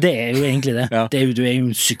 Psykopatisk, egentlig. Det jo egentlig det. Ja. Du jo en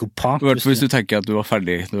psykopat. Hvis du tenker at du var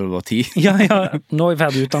ferdig når du var 10. Ja, nå jeg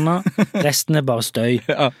ferdig utdannet. Resten bare støy.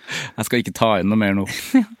 Ja, jeg skal ikke ta inn noe mer nå.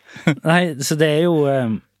 Nei, så det jo...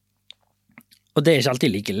 Og det ikke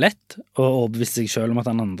alltid like lett å overbevise seg selv om at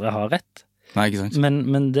den andre har rett. Nei, ikke sant.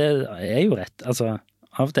 Men det jo rett. Altså,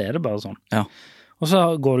 av og til det bare sånn. Ja. Og så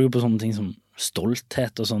går det jo på sånne ting som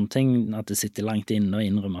stolthet og sånne ting, at det sitter langt inne og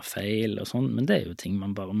innrømmer feil og sånn, men det jo ting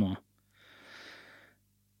man bare må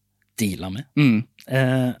deale med.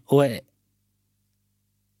 Og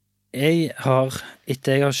jeg har,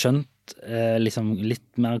 etter jeg har skjønt liksom litt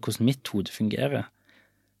mer hvordan mitt hode fungerer,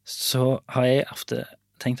 så har jeg ofte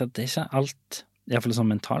tenkt at det ikke alt, i hvert fall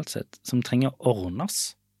sånn mentalt sett, som trenger å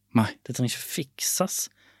ordnes. Nei. Det trenger ikke fikses,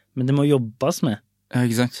 men det må jobbes med. Ja,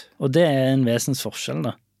 ikke sant? Og det en vesens forskjell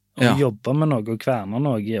da. Å jobbe med noe, og kverne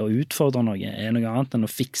noe, og utfordre noe, noe annet enn å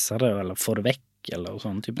fikse det, eller få det vekk, eller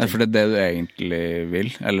sånne type ting. For det du egentlig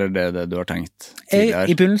vil, eller det du har tenkt tidligere?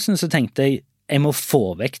 I begynnelsen så tenkte jeg må få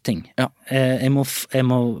vekk ting. Ja. Jeg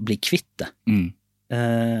må bli kvitt det.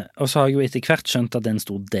 Og så har jeg jo etter hvert skjønt at det en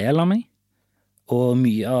stor del av meg, og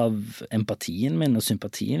mye av empatien min og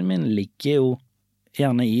sympatien min ligger jo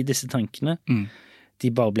gjerne i disse tankene.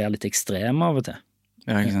 De bare blir litt ekstreme av og til.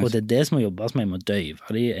 Ja, og det det som må jobbes med. Jeg må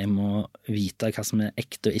døyve de, jeg må vite hva som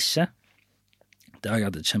ekte og ikke. Det har jeg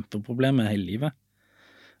hatt et kjempeproblem med hele livet.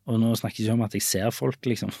 Og nå snakker jeg ikke om at jeg ser folk,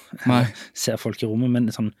 liksom. Nei. Ser folk i rommet, men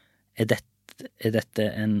sånn, dette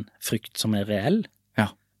en frykt som reell? Ja.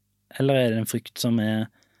 Eller det en frykt som jeg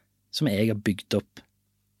har bygd opp?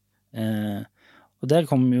 Og der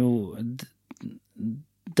kommer jo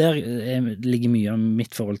der ligger mye av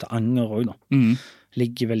mitt forhold til anger også da.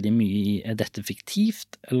 Ligger veldig mye i dette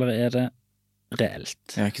fiktivt, eller det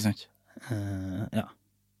reelt? Ja, ikke sant? Ja.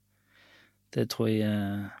 Det tror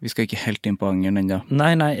jeg... Vi skal ikke helt inn på angeren enda.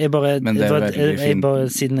 Nei, jeg bare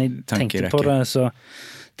siden jeg tenkte på det, så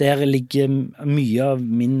der ligger mye av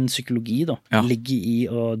min psykologi da, ligger i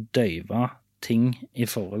å døyve ting i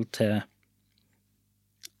forhold til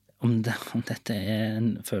om dette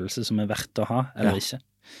en følelse som verdt å ha, eller ikke.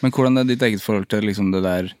 Men hvordan ditt eget forhold til liksom det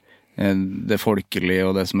der, det folkelige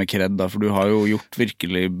og det som kred da? For du har jo gjort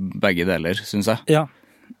virkelig begge deler, synes jeg. Ja.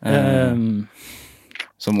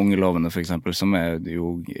 Som Unge lovende, for eksempel, som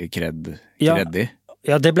jo kreddig. Ja,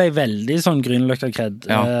 det ble veldig sånn Grünerløkka-kred,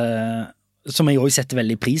 som jeg også setter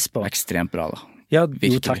veldig pris på. Ekstremt bra da. Ja,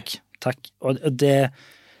 jo, takk. Og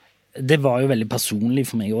det var jo veldig personlig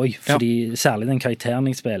for meg også, fordi særlig den karakteren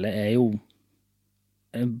jeg spiller jo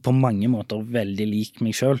på mange måter veldig lik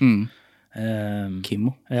meg selv.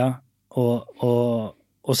 Kimmo. Ja,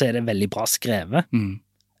 og så det veldig bra skrevet.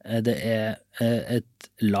 Det et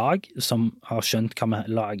lag som har skjønt hva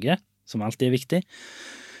vi lager, som alltid viktig.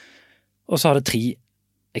 Og så har det 3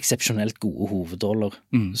 eksepsjonelt gode hovedroller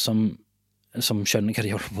som skjønner hva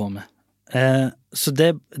de holder på med. Så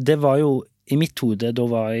det var jo i mitt hode, da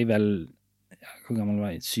var jeg vel, hvor gammel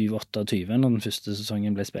var jeg? 7-28 når den første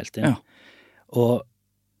sesongen ble spilt inn. Ja. Og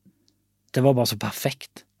det var bare så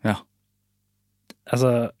perfekt. Ja.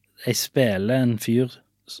 Altså, jeg spiller en fyr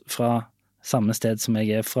fra samme sted som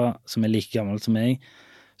jeg fra, som like gammel som meg,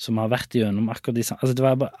 som har vært gjennom akkurat de samme. Altså, det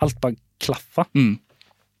var bare, alt bare klaffa.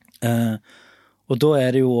 Og da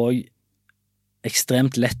det jo også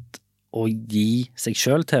ekstremt lett å gi seg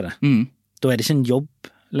selv til det. Da det ikke en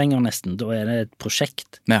jobb lenger nesten, da det et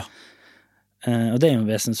prosjekt. Ja. Og det jo en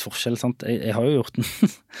vesens forskjell, sant? Jeg har jo gjort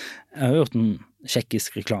en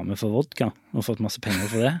tjekkisk reklame for vodka, og fått masse penger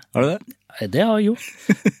for det. Har du det? Det har jeg gjort.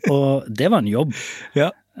 Og det var en jobb. Ja.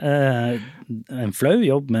 En flau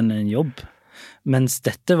jobb, men en jobb. Mens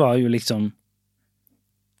dette var jo liksom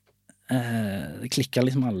det klikket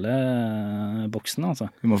liksom alle boksene, altså.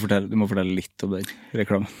 Du må fortelle litt om den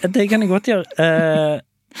reklamen. Det kan jeg godt gjøre.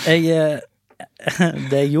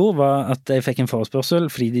 Det jeg gjorde var at jeg fikk en forespørsel,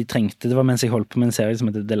 fordi de trengte, det var mens jeg holdt på med en serie som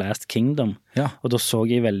heter The Last Kingdom, og da så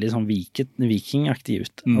jeg veldig sånn vikingaktig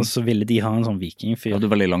ut, og så ville de ha en sånn vikingfyr. Hadde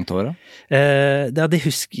du veldig langt hår da? Det hadde jeg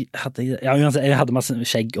husket, jeg hadde masse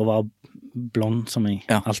skjegg og var blond som jeg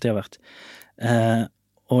alltid har vært.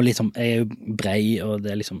 Og liksom, jeg er jo brei, og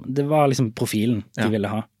det var liksom profilen de ville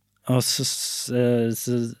ha. Og så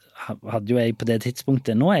hadde jo jeg på det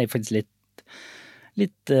tidspunktet, nå er jeg faktisk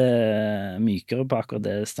litt mykere på akkurat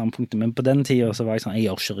det standpunktet, men på den tiden så var jeg sånn, jeg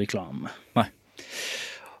gjør ikke reklame. Nei.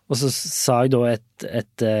 Og så sa jeg da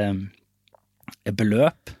et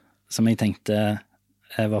beløp som jeg tenkte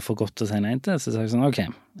var for godt å si nei til, så sa jeg sånn, ok,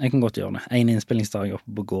 jeg kan godt gjøre det. En innspillingsdag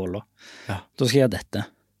oppe på Gålå. Da skal jeg gjøre dette.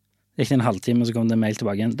 Det gikk en halvtime, så kom det en mail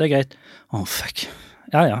tilbake igjen. Det er greit. Fuck.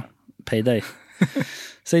 Ja, payday.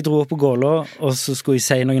 Så jeg dro opp på Gålå, og så skulle jeg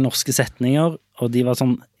si noen norske setninger, og de var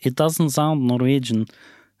sånn, it doesn't sound Norwegian.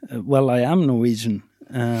 Well, I am Norwegian.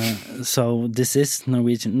 So this is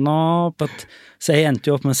Norwegian. No, but... Så jeg endte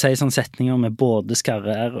jo opp med å si sånne setninger med både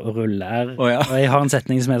skarre-r og rulle-r. Og jeg har en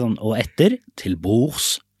setning som er sånn, og etter, til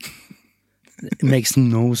bords. It makes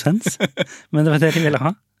no sense. Men det var det de ville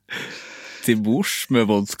ha. Til bords med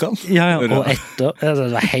vodkaen? Ja, og etter. Det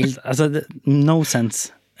var helt, no sense.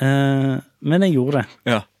 Men jeg gjorde det.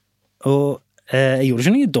 Ja. Og jeg gjorde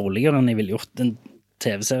ikke noe dårligere enn jeg ville gjort en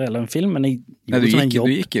TV-serie eller en film, men jeg gjorde som en jobb.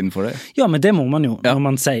 Du gikk inn for det? Ja, men det må man jo, når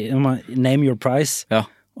man sier, name your price. Ja.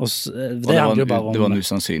 Og det handler jo bare om... Det var en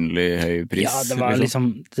usannsynlig høy pris. Ja, det var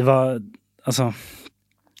liksom,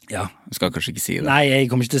 ja. Du skal kanskje ikke si det. Nei, jeg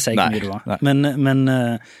kommer ikke til å si hvor mye det var.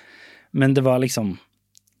 Men det var liksom...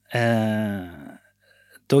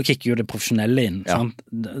 da kikker jo det profesjonelle inn, sant?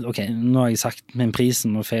 Ok, nå har jeg sagt min pris,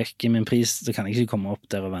 nå fikk jeg min pris, så kan jeg ikke komme opp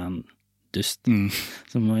der og være en dust.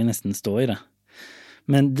 Så må jeg nesten stå i det.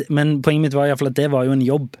 Men poenget mitt var i hvert fall at det var jo en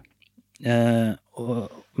jobb.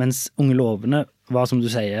 Mens Unge lovende var, som du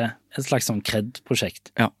sier, et slags sånn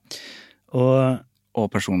kred-prosjekt. Ja. Og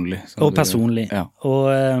personlig. Og personlig. Ja.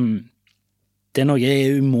 Og det er noe jeg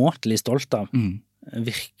er umåtelig stolt av.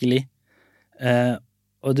 Virkelig.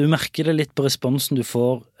 Og du merker det litt på responsen du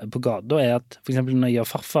får på gata, er at for eksempel når jeg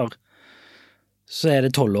gjør farfar, så er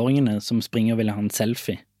det 12-åringene som springer og vil ha en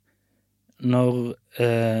selfie. Når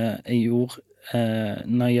jeg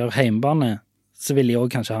gjør heimbane, så vil jeg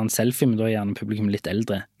også kanskje ha en selfie, men da er gjerne publikum litt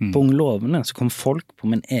eldre. På Unge lovende så kom folk på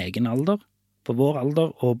min egen alder, på vår alder,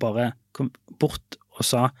 og bare kom bort og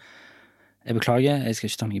sa, jeg beklager, jeg skal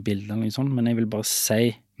ikke ta noen bilder eller noe sånt, men jeg vil bare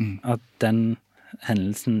si at den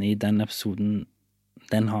hendelsen i den episoden,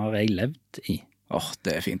 den har jeg levd i.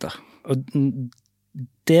 Det er fint da. Og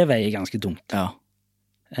det veier ganske tungt. Ja.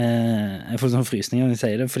 Jeg får sånn frysninger når jeg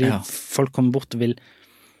sier det, fordi folk kommer bort og de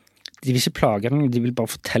vil ikke plage deg, de vil bare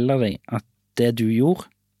fortelle deg at det du gjorde,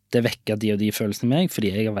 det vekker de og de følelsene i meg, fordi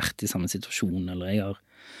jeg har vært i samme situasjon, eller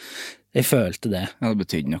jeg følte det. Ja, det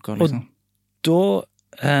betydde noe, liksom. Og da,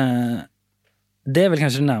 det er vel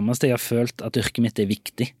kanskje det nærmeste jeg har følt at yrket mitt er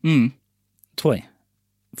viktig, tror jeg.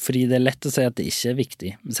 Fordi det er lett å si at det ikke er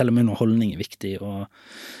viktig, selv om underholdning er viktig, og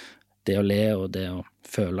det å le og det å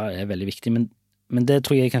føle er veldig viktig, men det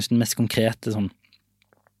tror jeg er kanskje den mest konkrete sånn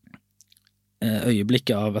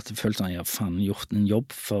øyeblikket av at jeg følte sånn, jeg har faen gjort en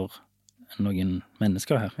jobb for noen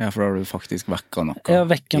mennesker her. Ja, for da har du faktisk vekket noe. Ja,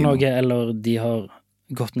 vekket noe, eller de har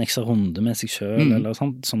gått en ekstra runde med seg selv, eller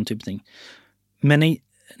sånn type ting. Men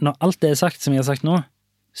når alt det er sagt, som jeg har sagt nå,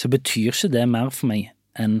 så betyr ikke det mer for meg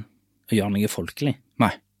enn å gjøre noe folkelig.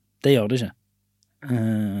 Nei. Det gjør det ikke.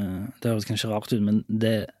 Det høres kanskje rart ut, men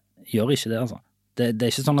det gjør ikke det, altså. Det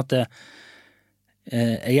er ikke sånn at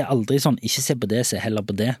jeg er aldri sånn, ikke se på det, se heller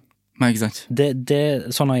på det. Nei, ikke sant.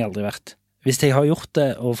 Sånn har jeg aldri vært. Hvis jeg har gjort det,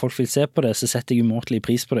 og folk vil se på det, så setter jeg umåtelig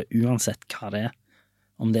pris på det, uansett hva det er.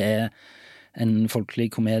 Om det er en folkelig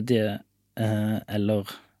komedie, eller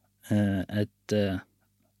et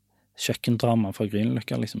kjøkkendrama fra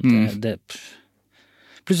Grünerløkka, liksom.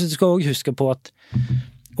 Plutselig skal jeg også huske på at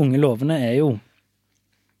Unge lovende er jo,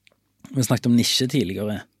 vi snakket om nisje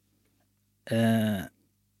tidligere,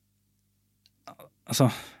 altså,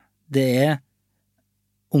 det er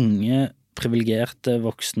unge, privilegerte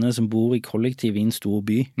voksne som bor i kollektiv i en stor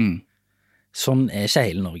by. Sånn er ikke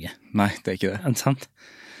hele Norge. Nei, det er ikke det. Sant?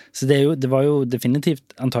 Så det var jo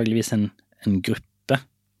definitivt antageligvis en gruppe,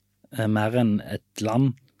 mer enn et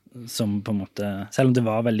land, som på en måte, selv om det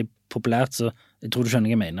var veldig populært, så jeg tror du skjønner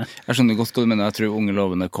hva jeg mener. Jeg skjønner godt hva du mener. Jeg tror Unge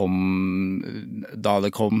lovende kom, da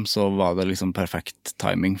det kom, så var det liksom perfekt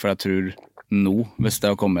timing, for jeg tror nå, hvis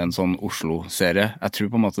det har kommet en sånn Oslo-serie. Jeg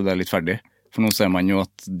tror på en måte det litt ferdig. For nå ser man jo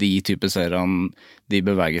at de type seriene, de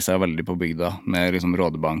beveger seg veldig på bygda, med liksom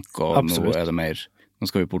Rådebank, og Absolutt. Nå det mer, nå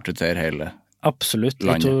skal vi portrettere hele Absolutt,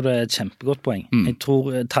 landet. Jeg tror det et kjempegodt poeng. Jeg tror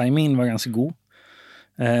timingen var ganske god,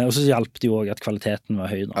 og så hjalp det jo også at kvaliteten var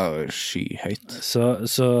høy. Da. Ja, skyhøyt.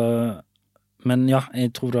 Men ja,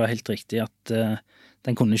 jeg tror det var helt riktig at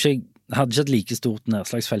den hadde ikke et like stort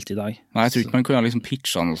nedslagsfelt i dag. Nei, jeg tror ikke man kunne liksom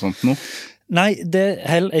pitcha noe sånt nå. Nei,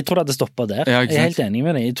 jeg tror det hadde stoppet der. Ja, jeg helt enig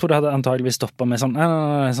med deg. Jeg tror det hadde antageligvis stoppet med sånn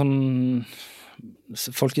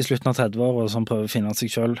folk i slutten av 30 år som prøver å finne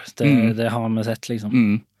seg selv. Det har vi sett, liksom.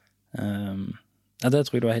 Ja, det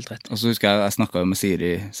tror jeg du har helt rett. Og så husker jeg snakket med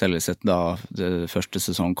Siri Seljeseth da det første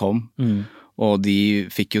sesong kom, og de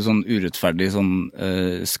fikk jo sånn urettferdig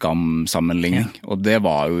skam-sammenligning, og det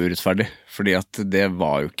var jo urettferdig, fordi at det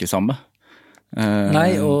var jo ikke samme.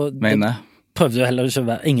 Nei, og mener jeg. Prøvde jo heller ikke å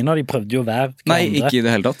være, ingen av de prøvde jo å være hverandre. Nei, ikke i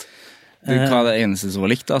det hele tatt. Det var det eneste som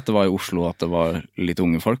var likt, at det var i Oslo at det var litt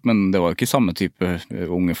unge folk, men det var jo ikke samme type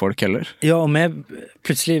unge folk heller. Ja, og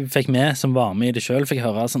plutselig fikk vi som var med i det selv, fikk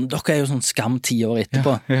høre sånn, dere er jo sånn skam 10 år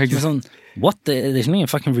etterpå. Ja, sånn, what? Det er ikke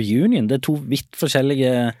noen fucking reunion, det er 2 vidt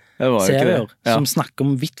forskjellige serier som snakker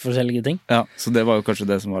om vidt forskjellige ting. Ja, så det var jo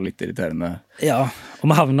kanskje det som var litt irriterende. Ja, og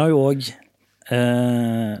vi havner jo også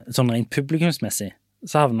sånn rent publikumsmessig,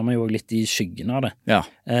 så havner vi jo også litt i skyggen av det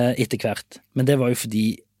etter hvert. Men det var jo fordi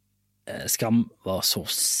Skam var så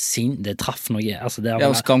det traff noe. Altså det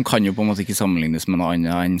og Skam kan jo på en måte ikke sammenlignes med noe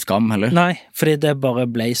annet enn Skam, heller. Nei, fordi det bare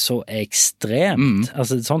ble så ekstremt.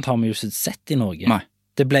 Altså sånt har vi jo ikke sett i Norge. Nei.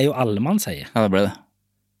 Det ble jo allemannseie. Ja, det ble det.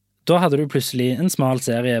 Da hadde du plutselig en smal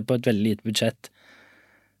serie på et veldig lite budsjett,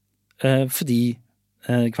 fordi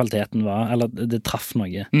kvaliteten var, eller det traff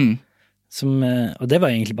noe. Og det var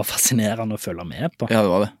egentlig bare fascinerende å følge med på. Ja,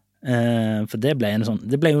 det var det. For det ble en sånn,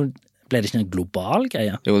 ble det ikke en global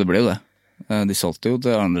greie? Jo, det ble jo det. De solgte jo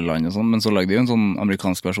til andre land og sånn, men så lagde de jo en sånn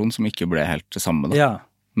amerikansk versjon som ikke ble helt det samme da. Ja.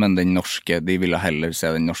 Men den norske, de ville heller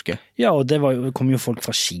se den norske. Ja, og det kom jo folk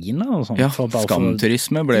fra Kina og sånn. Ja,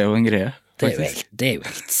 skamturisme ble jo en greie. Det er jo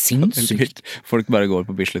helt sinnssykt. Folk bare går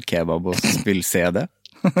på Bislett Kebab og vil se det.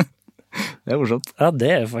 Det er morsomt. Ja,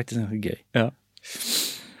 det er faktisk noe gøy. Ja.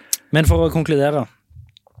 Men for å konkludere,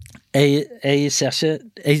 jeg ser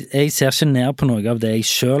ikke ned på noe av det jeg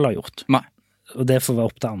selv har gjort. Nei. Og det får være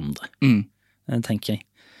opp til andre, tenker jeg.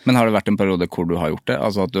 Men har det vært en periode hvor du har gjort det?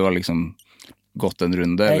 Altså at du har liksom gått en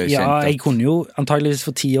runde? Eller ja, jeg kunne jo antageligvis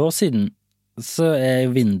for 10 år siden, så er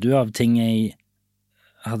vinduet av ting jeg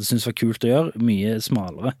hadde syntes var kult å gjøre, mye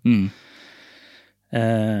smalere.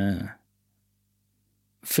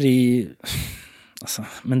 Fordi altså,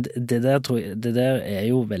 men det der tror jeg, det der er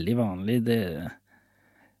jo veldig vanlig.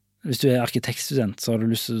 Hvis du er arkitektstudent, så har du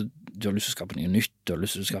har lyst til å skape noe nytt, du har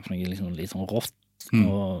lyst til å skape noe liksom, litt sånn rått,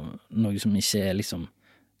 og noe som ikke er liksom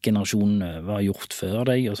generasjonen over har gjort før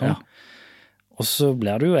deg og sånn. Og så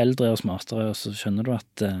blir du jo eldre og smartere, og så skjønner du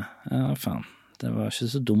at ja, faen, det var ikke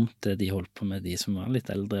så dumt det de holdt på med, de som var litt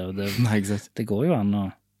eldre, og det går jo an å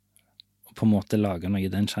på en måte lage noe i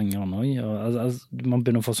den sjangeren også, og altså, man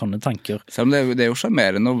begynner å få sånne tanker. Det er jo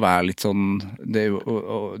charmerende å være litt sånn, det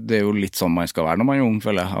er jo litt sånn man skal være når man er ung,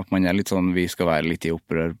 føler jeg, at man er litt sånn, vi skal være litt i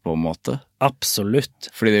opprør på en måte. Absolutt.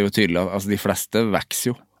 Fordi det er jo tydelig at altså, de fleste vekser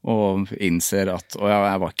jo, og innser at,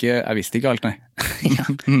 jeg visste ikke alt, nei. Ja,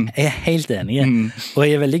 jeg er helt enig, og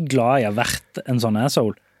jeg er veldig glad jeg har vært en sånn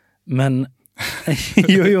asshole, men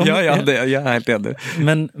jo. Jeg er helt enig.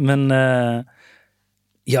 Men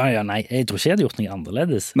nei, jeg tror ikke jeg hadde gjort noe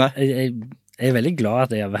annerledes. Jeg er veldig glad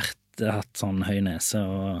at jeg har hatt sånn høy nese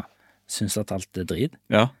og synes at alt er drit.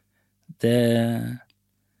 Ja.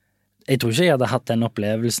 Jeg tror ikke jeg hadde hatt den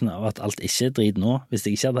opplevelsen av at alt ikke er drit nå, hvis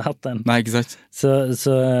jeg ikke hadde hatt den. Nei, ikke sant?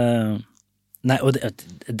 Nei, og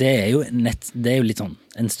det er jo litt sånn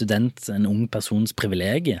en student, en ung persons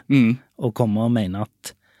privilegie å komme og mene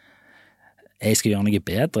at jeg skal gjøre noe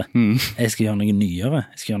bedre, jeg skal gjøre noe nyere,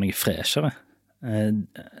 jeg skal gjøre noe freshere.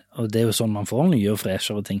 Og det er jo sånn man får nye og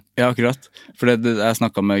freshere ting. Ja, akkurat. For jeg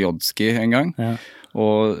snakket med Jodski en gang,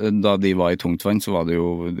 og da de var i Tungtvann så var det jo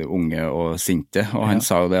de unge og sinte, og han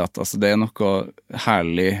sa jo det at altså, det er noe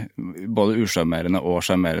herlig, både usjarmerende og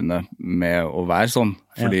sjarmerende med å være sånn,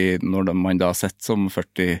 fordi når man da har sett som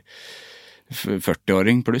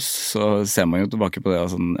 40-åring pluss, så ser man jo tilbake på det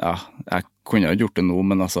og sånn, jeg kunne jo gjort det nå,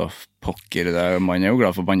 men altså, pokker, man er jo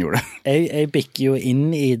glad for at man gjorde det. Jeg bikker jo inn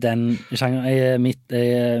i den sjangeren, jeg er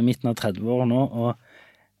midten av 30 år nå, og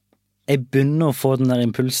jeg begynner å få den der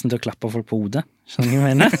impulsen til å klappe folk på hodet. Skjønner du hva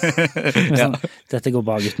jeg mener? Sånn, dette går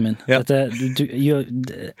bra, gutten min.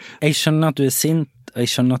 Jeg skjønner at du sint, og jeg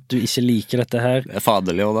skjønner at du ikke liker dette her. Det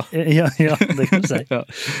faderlig også, da. Ja, det kan du si.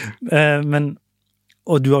 Men,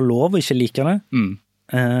 og du har lov å ikke like det.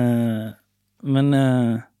 Men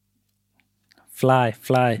fly,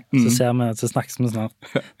 så ser vi, så snakkes vi snart.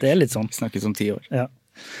 Det litt sånn. Snakkes om 10 år. Ja.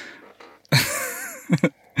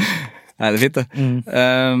 Nei, det fint det.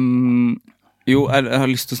 Jo, jeg har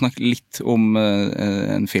lyst til å snakke litt om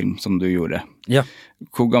en film som du gjorde. Ja.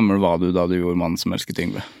 Hvor gammel var du da du gjorde Mannen som elsket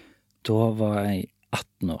Yngve? Da var jeg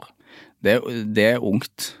 18 år. Det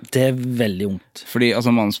ungt. Det veldig ungt. Fordi,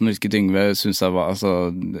 altså, Mannen som elsket Yngve synes jeg var, altså,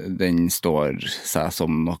 den står seg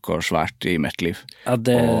som noe svært i mitt liv. Ja,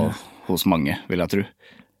 og hos mange, vil jeg tro.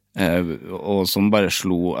 Og som bare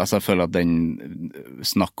slo, altså jeg føler at den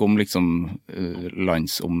snakk om liksom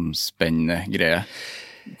landsomspennende greie.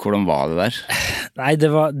 Hvordan var det der? Nei,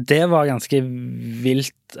 det var ganske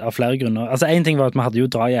vilt av flere grunner. Altså en ting var at vi hadde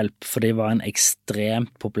jo Drahjelp, for det var en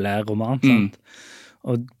ekstremt populær roman, sant?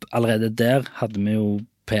 Og allerede der hadde vi jo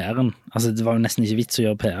PR-en. Altså det var jo nesten ikke vits å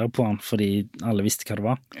gjøre PR på den, fordi alle visste hva det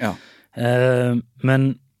var. Ja. Men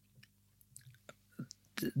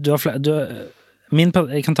jeg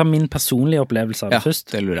kan ta min personlige opplevelse av det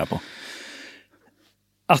først. Ja, det lurer jeg på.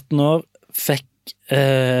 18 år, fikk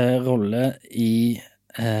rolle i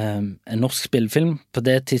en norsk spillefilm. På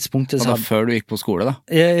det tidspunktet... Og da før du gikk på skole, da?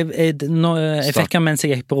 Jeg fikk den mens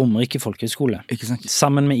jeg gikk på Romerike folkehøyskole. Ikke sant?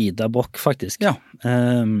 Sammen med Ida Brock, faktisk. Ja.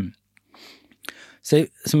 Så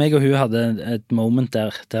jeg og hun hadde et moment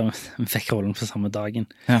der vi fikk rollen på samme dagen.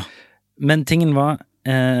 Ja. Men tingen var,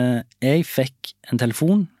 jeg fikk en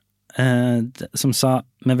telefon som sa,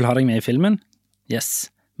 vi vil ha deg med i filmen.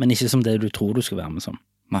 Yes, men ikke som det du tror du skal være med som.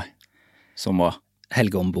 Nei, som hva?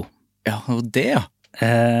 Helge Ombo. Ja, og det ja.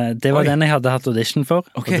 Det var den jeg hadde hatt audition for,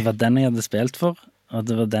 okay. Og det var den jeg hadde spilt for, og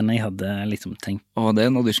det var den jeg hadde liksom tenkt. Og det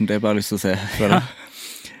en audition tape jeg har lyst til å se. Ja.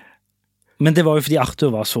 Men det var jo fordi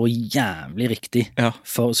Arthur var så jævlig riktig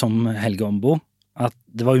som Helge Ombo, at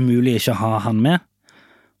det var umulig ikke å ha han med.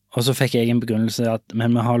 Og så fikk jeg en begrunnelse at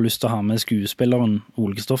men vi har lyst til å ha med skuespilleren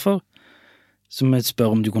Ole Kristoffer, så vi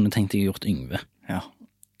spør om du kunne tenkt deg å gjort Yngve. Ja.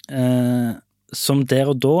 Som der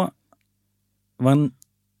og da var en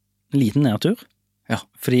liten nedtur. Ja.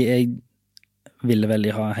 Fordi jeg ville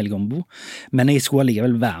veldig ha Helge Ombo, men jeg skulle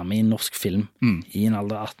allikevel være med i en norsk film i en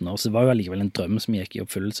alder av 18 år, så det var jo allikevel en drøm som gikk i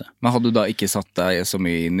oppfyllelse. Men hadde du da ikke satt deg så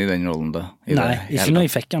mye inn i den rollen da? Nei, ikke når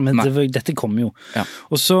jeg fikk den, men dette kom jo. Ja.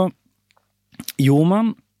 Og så gjorde man,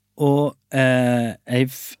 og jeg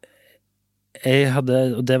hadde,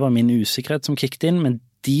 og det var min usikkerhet som kicked inn, men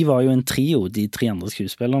de var jo en trio, de 3 andre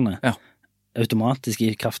skuespillerne, automatisk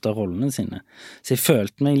i kraft av rollene sine. Så jeg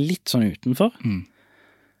følte meg litt sånn utenfor.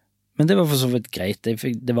 Men det var for så vidt greit.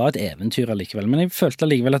 Det var et eventyr allikevel, men jeg følte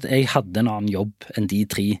allikevel at jeg hadde en annen jobb enn de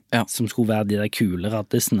 3 som skulle være de der kule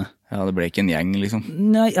raddisene. Ja, det ble ikke en gjeng, liksom.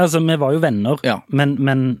 Nei, altså, vi var jo venner, og jeg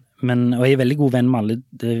er veldig god venn med alle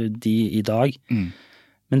de i dag.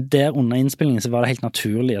 Men der under innspillingen så var det helt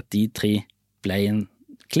naturlig at de 3 ble en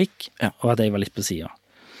klikk, og at jeg var litt på siden.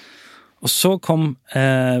 Og så kom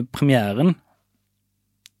premieren,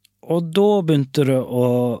 og da begynte det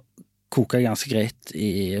å koke ganske greit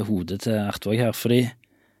i hodet til Artvåg her, fordi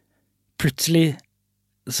plutselig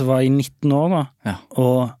så var jeg 19 år da,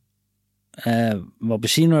 og var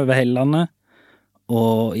på kino over hele landet,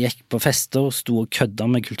 og gikk på fester, sto og kødda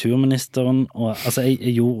med kulturministeren, og altså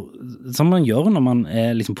jeg gjorde som man gjør når man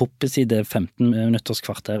er liksom poppis i det 15 minutters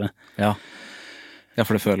kvarteret. Ja,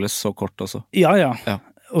 for det føles så kort også. Ja.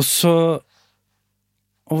 Og så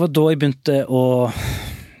og da jeg begynte å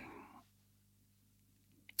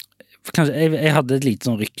kanskje, jeg hadde et lite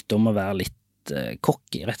sånn rykte om å være litt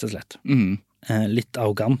cocky, rett og slett. Litt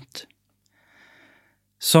arrogant.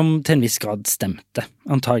 Som til en viss grad stemte,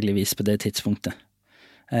 antageligvis på det tidspunktet.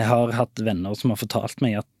 Jeg har hatt venner som har fortalt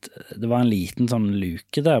meg at det var en liten sånn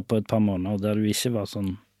luke der på et par måneder, der du ikke var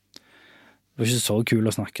sånn, det var ikke så kul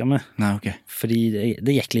å snakke med. Nei, ok. Fordi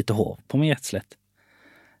det gikk litt til hov på meg, rett og slett.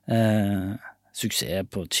 Suksess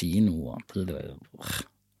på kino,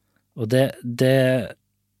 og det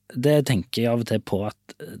tenker jeg av og til på at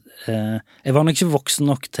jeg var nok ikke voksen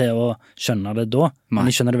nok til å skjønne det da, men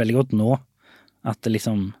jeg skjønner det veldig godt nå, at det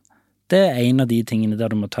liksom, det er en av de tingene der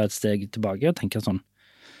du må ta et steg tilbake og tenke sånn,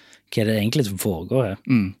 hva er det egentlig som foregår her?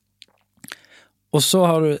 Og så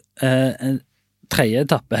har du en tredje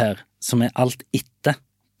etappe her, som er alt etter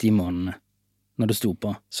de månedene, når det sto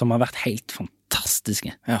på, som har vært helt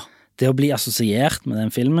fantastiske. Ja. Det å bli assosiert med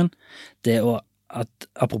den filmen, det å, at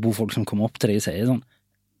apropos folk som kommer opp til deg og sier sånn,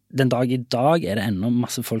 den dag I dag det ennå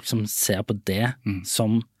masse folk som ser på det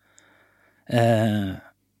som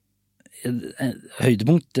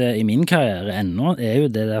høydepunktet I min karriere ennå jo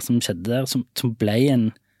det der som skjedde der, som ble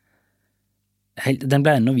den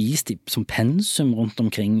ble ennå vist som pensum rundt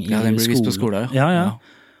omkring I den ble vist på skole. Ja. Ja.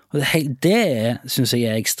 Og det synes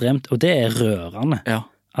jeg ekstremt, og det rørende. Ja.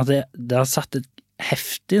 At det har satt et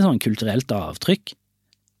heftig sånn kulturelt avtrykk.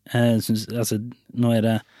 Altså, nå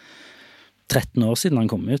det 13 år siden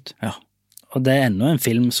han kom ut. Ja. Og det ennå en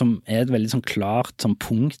film som et veldig sånn klart sånn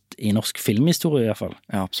punkt I norsk filmhistorie I hvert fall.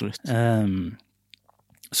 Ja, absolutt.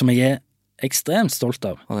 Som jeg ekstremt stolt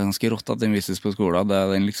av. Og det ganske rått at den vises på skolen. Det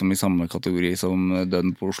den liksom I samme kategori som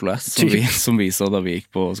Døden på Oslo S, som vi så da vi gikk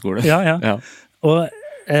på skole. Ja. Og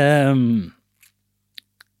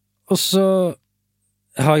så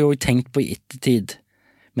har jeg jo tenkt på I ettertid,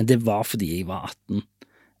 men det var fordi jeg var 18.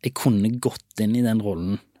 Jeg kunne gått inn I den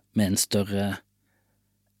rollen med en større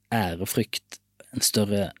ærefrykt, en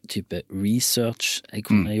større type research. Jeg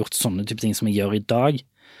kunne gjort sånne type ting som jeg gjør I dag.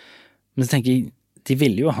 Men så tenker jeg, de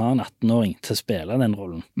ville jo ha en 18-åring til å spille den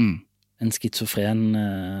rollen. En schizofren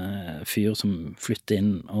fyr som flytter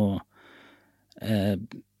inn og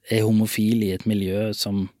homofil I et miljø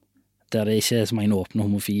der det ikke så mange åpne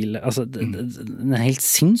homofile. Altså, det en helt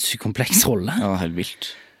sinnssykt kompleks rolle. Ja, helt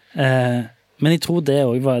vilt. Men jeg tror det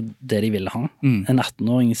også var det de ville ha. En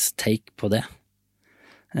 18-årings take på det.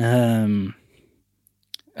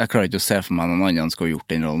 Jeg klarer ikke å se for meg noen andre som skulle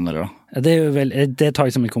gjort den rollen, eller da? Det jo vel, det tar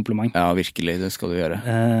jeg som et kompliment. Ja, virkelig, det skal du gjøre.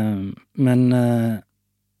 Men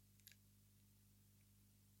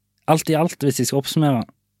alt I alt, hvis jeg skal oppsummere,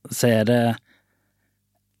 så det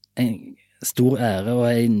en stor ære og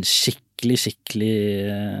en skikkelig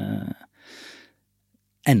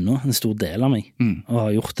ennå en stor del av meg og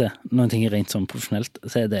har gjort det. Når ting rent sånn profesjonelt,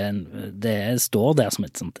 så det står der som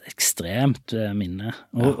et sånt ekstremt minne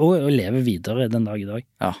og lever videre den dag I dag.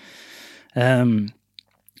 Ja.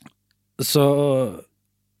 Så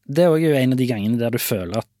det jo en av de gangene der du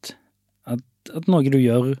føler at noe du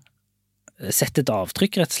gjør setter et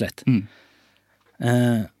avtrykk, rett og slett.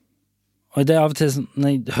 Og det av og til, når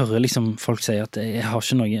jeg hører liksom folk si at jeg har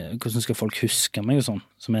ikke noe, hvordan skal folk huske meg og sånn,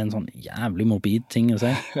 som en sånn jævlig morbid ting å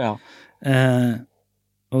si. Ja.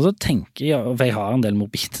 Og så tenker jeg, for jeg har en del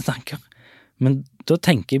morbide tanker, men da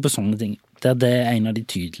tenker jeg på sånne ting, der det en av de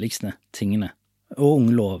tydeligste tingene, og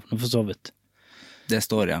unge lovene for så vidt. Det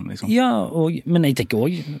står igjen, liksom. Ja, men jeg tenker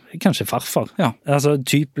også, kanskje farfar. Ja. Altså,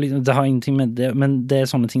 det har ingenting med det, men det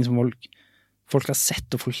sånne ting som folk har sett,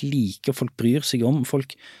 og folk liker, og folk bryr seg om,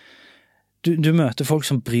 Du møter folk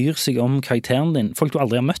som bryr seg om karakteren din, folk du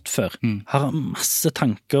aldri har møtt før, har masse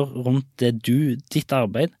tanker rundt ditt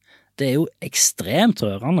arbeid. Det jo ekstremt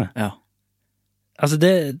rørende. Ja. Altså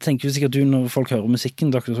det tenker jo sikkert du når folk hører musikken,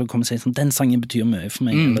 dere så kommer og sier sånn, den sangen betyr mye for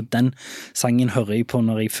meg, eller den sangen hører jeg på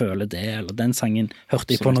når jeg føler det, eller den sangen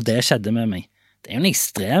hørte jeg på når det skjedde med meg. Det jo en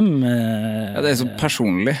ekstrem... Ja, det så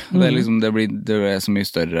personlig. Det liksom, det så mye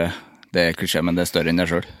større, det klisjé, men det større enn deg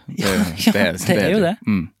selv. Det jo det.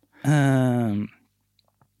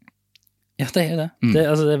 Ja, det jo det.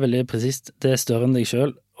 Det veldig presist. Det større enn deg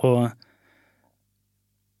selv, og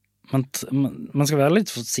man skal være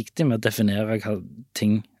litt forsiktig med å definere hva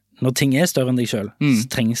ting, når ting større enn deg selv, så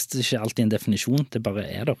trengs det ikke alltid en definisjon, det bare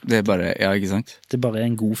der. Det bare, ja, ikke sant? Det bare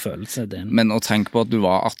en god følelse. Men å tenke på at du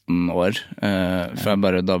var 18 år, for jeg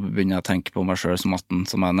bare da begynner jeg å tenke på meg selv som 18,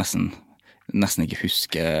 som jeg nesten ikke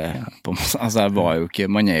husker på, altså jeg var jo ikke,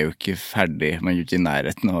 man jo ikke ferdig, man jo ikke I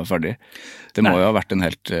nærheten av å være ferdig. Det må jo ha vært en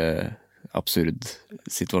helt absurd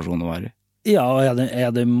situasjon å være I. Ja, og jeg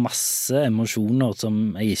hadde masse emosjoner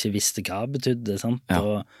som jeg ikke visste hva betydde, sant? Ja.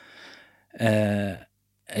 Og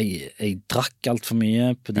jeg drakk alt for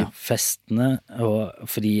mye på de festene, og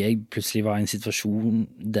fordi jeg plutselig var I en situasjon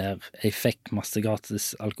der jeg fikk masse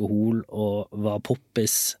gratis alkohol og var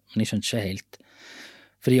poppis, men jeg skjønte ikke helt.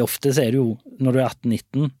 Fordi ofte så det jo, når du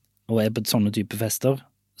 18-19 og på sånne type fester,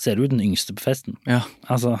 så du den yngste på festen. Ja.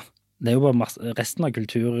 Altså, det jo bare masse, resten av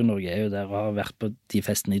kulturen i Norge jo der og har vært på de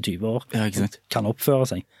festene I 20 år. Ja, ikke sant? Kan oppføre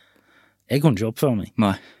seg. Jeg kunne ikke oppføre meg.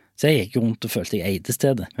 Nei. Så jeg gikk rundt og følte jeg eide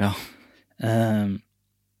stedet. Ja.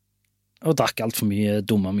 Og drakk alt for mye,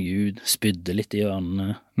 dummet meg ut, spydde litt I hjørnene.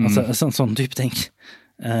 Altså, sånne type ting.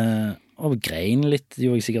 Og grein litt,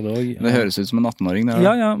 gjorde jeg sikkert også. Det høres ut som en 18-åring.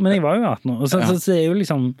 Ja, men jeg var jo 18 år. Og så det jo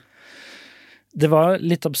liksom, det var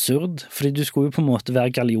litt absurd, fordi du skulle jo på en måte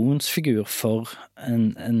være gallionsfigur for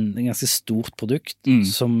en ganske stort produkt,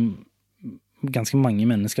 som ganske mange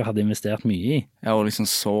mennesker hadde investert mye I. Ja, og liksom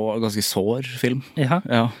ganske sår film. Ja.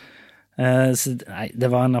 Ja. Så nei,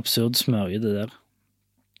 det var en absurd smørje det der.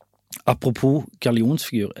 Apropos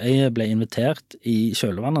gallionsfigur, jeg ble invitert i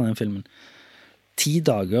kjølvannet av den filmen. 10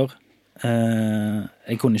 dager,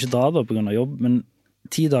 jeg kunne ikke dra da på grunn av jobb, men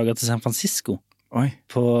 10 dager til San Francisco. Oi.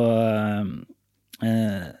 På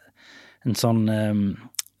en sånn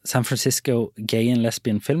San Francisco Gay and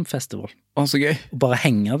Lesbian Film Festival. Så gøy. Og bare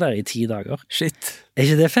henge der i 10 dager. Shit. Er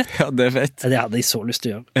ikke det fett? Ja, det fett. Det hadde jeg så lyst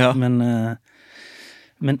til å gjøre. Ja.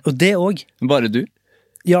 Men og det også. Bare du?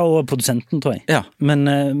 Ja, og produsenten, tror jeg. Ja. Men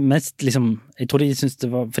mest liksom, jeg tror de synes det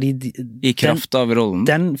var, fordi I kraft av rollen.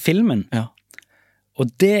 Den filmen, ja. Og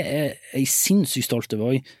det jeg sinnssykt stolt over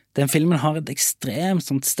også. Den filmen har et ekstremt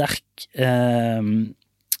sånn sterk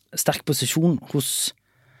posisjon hos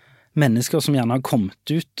mennesker som gjerne har kommet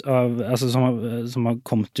ut av, altså som har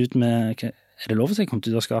kommet ut med, er det lov å si kommet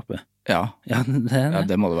ut av skapet? Ja. Ja,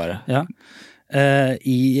 det må det være. Ja.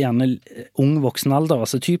 I gjerne ung voksen alder,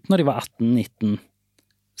 altså typ når de var 18-19,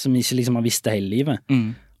 som ikke liksom har visst det hele livet.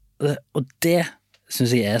 Og det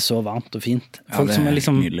synes jeg er så varmt og fint. Folk som er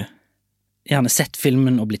liksom nydelig. Gjerne sett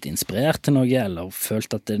filmen og blitt inspirert til noe, eller følt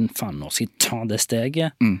at faen, nå skal jeg ta det steget.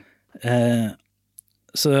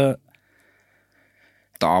 Så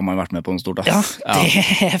da har man vært med på noe stort, ass. Ja,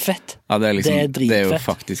 det er fett. Ja, det er liksom, det er dritfett. Det er jo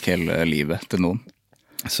faktisk hele livet til noen.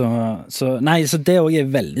 Så det også er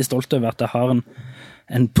jeg veldig stolt over, at jeg har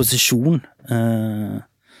en posisjon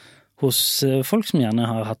hos folk som gjerne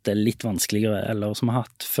har hatt det litt vanskeligere, eller som har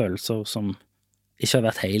hatt følelser som ikke har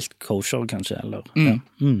vært helt kosher, kanskje, eller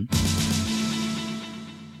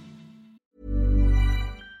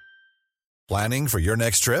Planning for your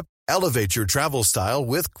next trip? Elevate your travel style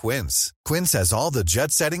with Quince. Quince has all the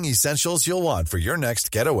jet-setting essentials you'll want for your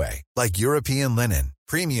next getaway, like European linen,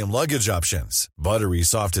 premium luggage options, buttery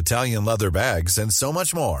soft Italian leather bags, and so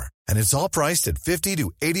much more. And it's all priced at 50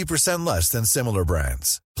 to 80% less than similar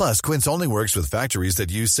brands. Plus, Quince only works with factories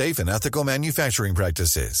that use safe and ethical manufacturing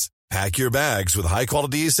practices. Pack your bags with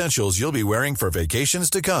high-quality essentials you'll be wearing for vacations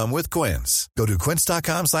to come with Quince. Go to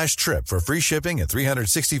quince.com/trip for free shipping and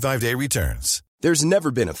 365-day returns. There's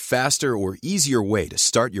never been a faster or easier way to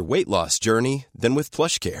start your weight loss journey than with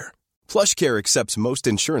PlushCare. PlushCare accepts most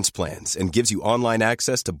insurance plans and gives you online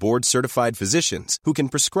access to board-certified physicians who can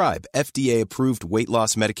prescribe FDA-approved weight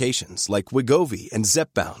loss medications like Wegovy and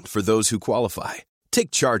Zepbound for those who qualify.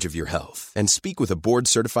 Take charge of your health and speak with a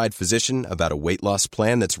board-certified physician about a weight loss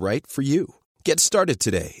plan that's right for you. Get started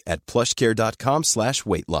today at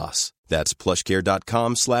plushcare.com/weightloss. That's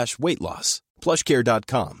plushcare.com/weightloss.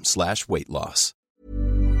 plushcare.com/weightloss.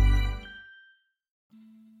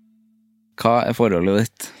 Hva forholdet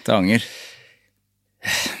ditt til anger?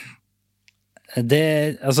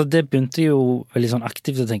 Det begynte jo veldig sånn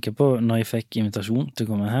aktivt å tenke på når jeg fikk invitasjon til å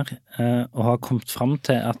komme her, og har kommet frem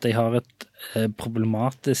til at jeg har et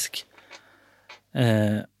problematisk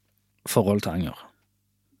forhold til anger.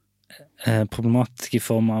 Problematisk i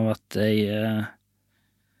form av at jeg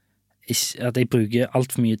bruker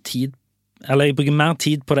alt for mye tid, eller jeg bruker mer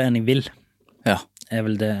tid på det enn jeg vil. Ja. Er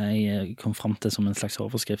vel det jeg kom frem til som en slags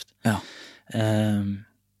overskrift. Ja.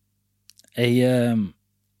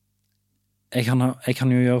 Jeg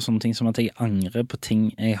kan jo gjøre sånne ting som at jeg angrer på ting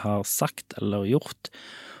jeg har sagt eller gjort,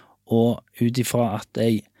 og ut ifra at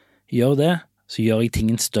jeg gjør det, så gjør jeg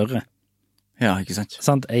tingen større. Ja, ikke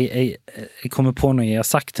sant? Jeg kommer på noe jeg har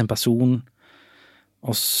sagt til en person,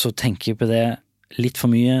 og så tenker jeg på det litt for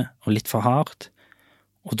mye og litt for hardt,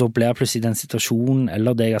 og da blir plutselig den situasjonen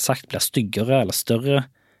eller det jeg har sagt blir styggere eller større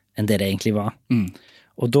enn det egentlig var.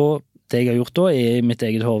 Og da, det jeg har gjort da i mitt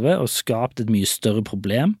eget hode, og skapt et mye større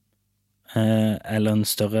problem, eller en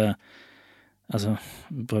større, altså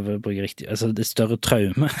prøver å bruke riktig, altså det større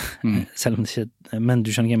traume, selv om det ikke, men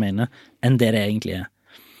du skjønner hva jeg mener, enn det egentlig er.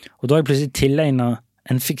 Og da har jeg plutselig tilegnet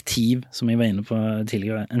en fiktiv, som jeg var inne på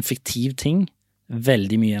tidligere, en fiktiv ting,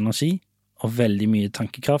 veldig mye energi, og veldig mye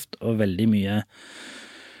tankekraft, og veldig mye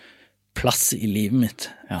plass i livet mitt.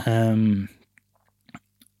 Ja.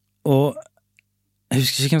 Og jeg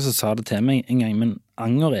husker ikke hvem som sa det til meg en gang, men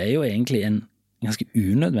anger er jo egentlig en ganske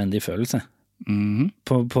unødvendig følelse på en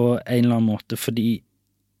eller annen måte, fordi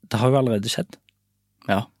det har jo allerede skjedd.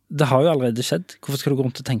 Ja. Det har jo allerede skjedd. Hvorfor skal du gå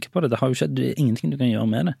rundt og tenke på det? Det har jo skjedd. Det er ingenting du kan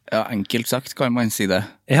gjøre med det. Ja, enkelt sagt kan man si det.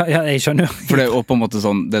 Ja, jeg skjønner jo. For det er jo på en måte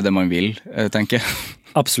sånn, det er det man vil, tenker jeg.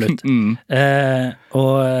 Absolutt.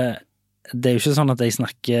 Og det er jo ikke sånn at jeg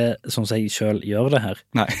snakker sånn som jeg selv gjør det her.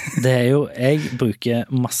 Nei. Det er jo, jeg bruker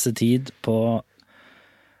masse tid på,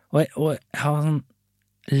 og jeg har sånn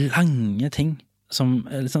lange ting som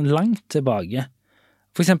er litt sånn langt tilbake.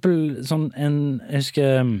 For eksempel sånn jeg husker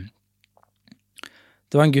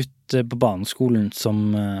det var en gutt på barneskolen som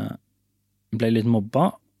ble litt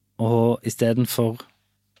mobba, og i stedet for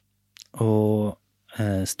å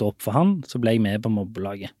stå opp for han, så ble jeg med på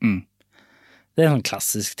mobbelaget. Det en sånn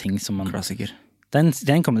klassisk ting som man... Klassiker. Den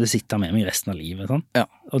kommer til å sitte med meg resten av livet, sånn. Ja.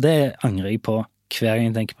 Og det angrer jeg på hver gang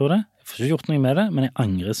jeg tenker på det. Jeg får ikke gjort noe med det, men jeg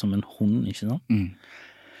angrer som en hund, ikke sant?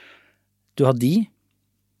 Du har de,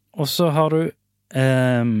 og så har du...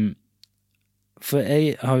 for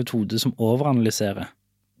jeg har jo et hode som overanalyserer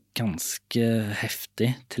ganske heftig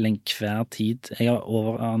til enhver tid. Jeg har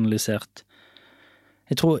overanalysert...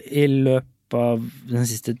 Jeg tror i løpet av den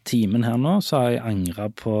siste timen her nå, så har jeg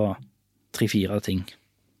angret på 3-4 ting.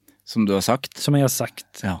 Som du har sagt? Som jeg har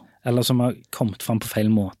sagt. Ja. Eller som har kommet frem på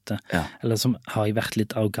feil måte. Ja. Eller som har jeg vært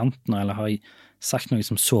litt arrogant nå, eller har jeg sagt noe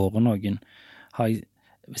som sårer noen.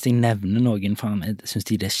 Hvis jeg nevner noen, faen, jeg synes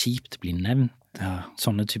det er kjipt å bli nevnt. Ja.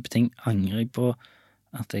 Sånne type ting angrer jeg på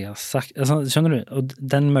at jeg har sagt. Altså, skjønner du? Og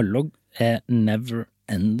den mølla er never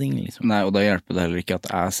ending, liksom. Nei, og da hjelper det heller ikke at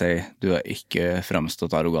jeg sier du er ikke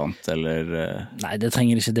fremstått arrogant, eller... Nei, det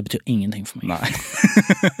trenger det ikke. Det betyr ingenting for meg.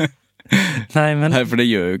 Nei. Nei, for det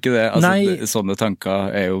gjør jo ikke det. Altså, sånne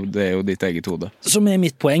tanker det er jo ditt eget hode. Som er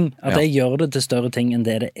mitt poeng, at jeg gjør det til større ting enn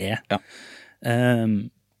det er. Ja.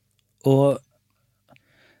 Og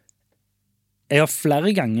jeg har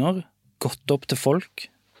flere ganger gått opp til folk,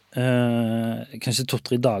 kanskje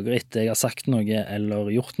 2-3 dager etter jeg har sagt noe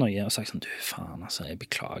eller gjort noe, og sagt sånn, du faen, altså, jeg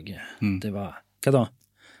beklager. Det var, hva da?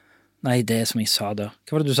 Nei, det som jeg sa der.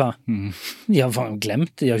 Hva var det du sa? De har faen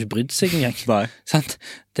glemt det, de har ikke brydd seg engang. Nei. Sant?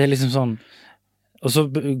 Det er liksom sånn, og så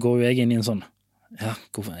går jo jeg inn i en sånn, ja,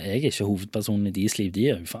 jeg er ikke hovedpersonen i deres liv, de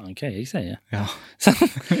gjør jo faen hva jeg sier. Ja.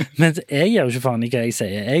 Men jeg gjør jo ikke faen hva jeg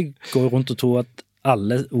sier. Jeg går rundt og tror at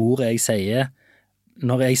alle ord jeg sier,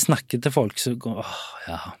 når jeg snakker til folk, så går,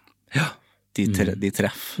 ja. De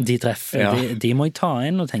treffer. De treffer. Ja. De må jeg ta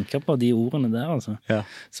inn og tenke på de ordene der, altså. Ja.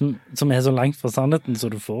 Som er så langt fra sannheten, så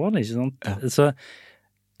du får det, ikke sant? Ja. Så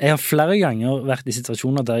jeg har flere ganger vært i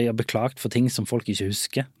situasjoner der jeg har beklagt for ting som folk ikke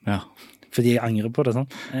husker. Ja. Fordi jeg angrer på det,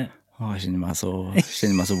 sånn. Jeg kjenner meg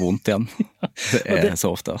så vondt igjen. Det er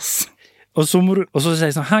så ofte, ass. Og så sier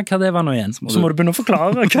jeg sånn, hva det var nå igjen? Så må du begynne å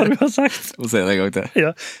forklare hva du har sagt. Og si det en gang til.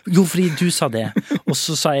 Ja. Jo, fordi du sa det, og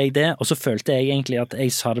så sa jeg det, og så følte jeg egentlig at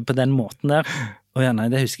jeg sa det på den måten der. Og ja, nei,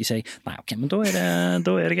 det husker ikke jeg. Nei, ok, men da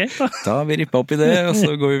er det greit da. Da har vi rippet opp i det, og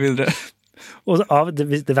så går vi videre. Og det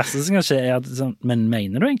verste som kan skje er at sånn, men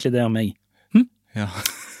mener du egentlig det om meg? Ja.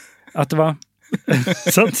 At det var,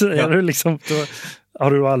 sånn, så er du liksom... Har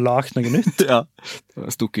du da lagt noe nytt? Ja, du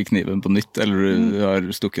har stukket kniven på nytt, eller du har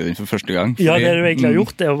stukket den for første gang. Ja, det du egentlig har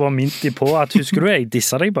gjort, det er å være minnet de på at, husker du, jeg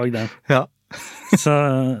disser deg bak den. Ja.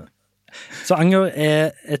 Så anger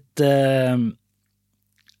er en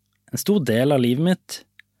stor del av livet mitt,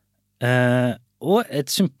 og et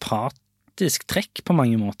sympatisk trekk på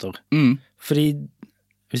mange måter. Fordi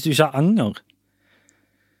hvis du ikke har anger,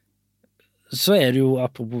 så er du jo,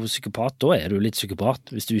 apropos psykopat, da er du litt psykopat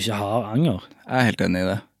hvis du ikke har anger. Jeg er helt enig i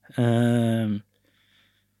det.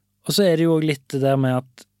 Og så er det jo litt det der med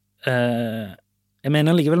at jeg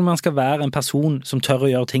mener likevel man skal være en person som tør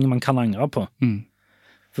å gjøre ting man kan angre på.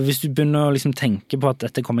 For hvis du begynner å liksom tenke på at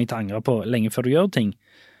dette kommer jeg til å angre på lenge før du gjør ting,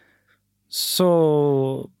 så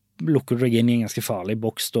lukker du deg inn i en ganske farlig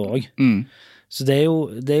boks da også. Så det er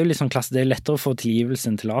jo litt sånn klasse, det er lettere å få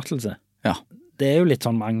tilgivelse enn tillatelse. Ja. Det er jo litt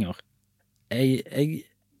sånn med anger. Jeg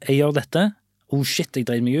gjør dette, shit, jeg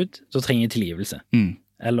dreide meg ut, så trenger jeg tilgivelse.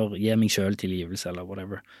 Eller gir meg selv tilgivelse, eller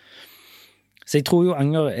whatever. Så jeg tror jo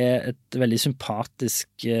anger er et veldig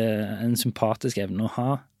en sympatisk evne å ha.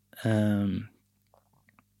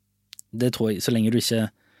 Det tror jeg, så lenge du ikke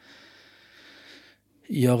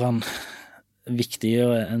gjør han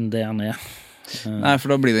viktigere enn det han er. Nei,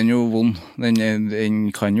 for da blir den jo vond.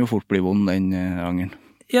 Den kan jo fort bli vond, den angeren.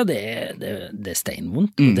 Ja, det er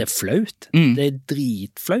steinvondt, og det er flaut. Det er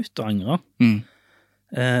dritflaut å angre.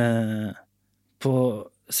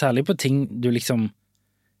 Særlig på ting du liksom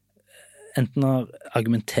enten har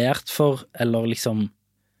argumentert for, eller liksom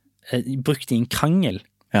brukt i en krangel.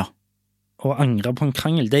 Ja. Og angre på en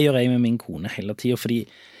krangel, det gjør jeg med min kone hele tiden, fordi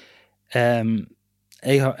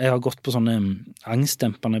jeg har gått på sånne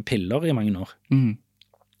angstdempende piller i mange år.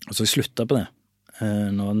 Og så har jeg sluttet på det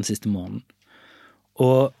nå den siste måneden.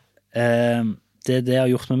 Og det har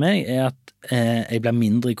gjort med meg er at jeg blir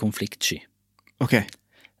mindre konfliktsky. Ok.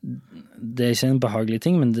 Det er ikke en behagelig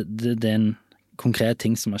ting, men det er en konkret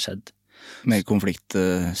ting som har skjedd. Mer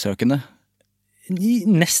konfliktsøkende?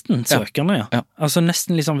 Nesten søkende, ja. Altså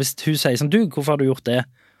nesten liksom, hvis hun sier sånn, du, hvorfor har du gjort det?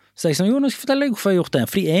 Så sier jeg sånn, jo, nå skal jeg fortelle deg hvorfor jeg har gjort det.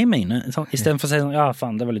 Fordi jeg mener, sånn, i stedet for å si sånn, ja,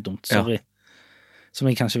 faen, det var litt dumt, sorry. Som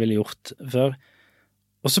jeg kanskje ville gjort før.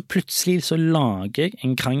 Og så plutselig så lager jeg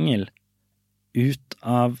en krangel ut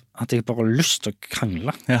av at jeg bare har lyst til å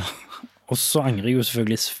krangle. Ja. Og så angrer jeg jo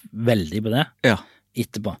selvfølgelig veldig på det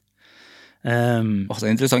etterpå. Det er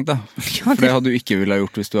interessant da. For det hadde du ikke ville ha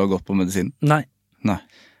gjort hvis du hadde gått på medisin. Nei.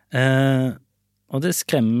 Og det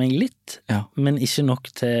skremmer meg litt, men ikke nok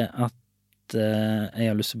til at jeg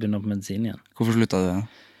har lyst til å begynne på medisin igjen. Hvorfor sluttet det da?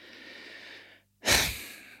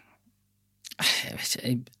 Jeg vet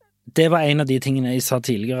ikke. Det var en av de tingene jeg sa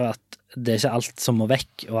tidligere, at det er ikke alt som må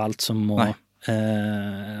vekk, og alt som må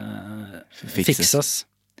fikses.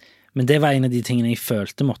 Men det var en av de tingene jeg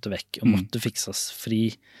følte måtte vekk, og måtte fikses, fordi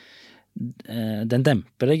den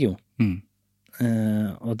demper deg jo.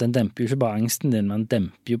 Og den demper jo ikke bare angsten din, men den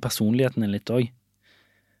demper jo personligheten din litt også.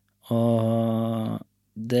 Og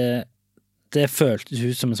det føltes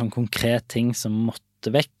ut som en sånn konkret ting som måtte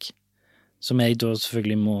vekk, som jeg da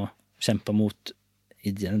selvfølgelig må kjempe mot i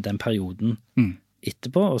den perioden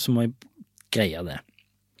etterpå, og så må jeg greie det.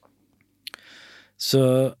 Så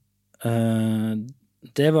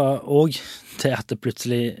det var også til at det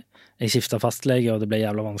plutselig jeg skiftet fastlege, og det ble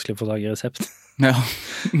jævla vanskelig å få tak i resept.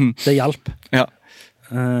 Det hjalp.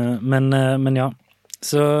 Men ja.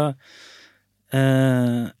 Så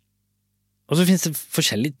og så finnes det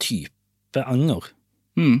forskjellige typer anger.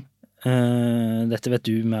 Dette vet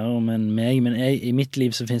du mer om enn meg, men i mitt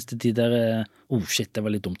liv så finnes det de der shit, det var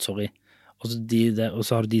litt dumt, sorry. Og så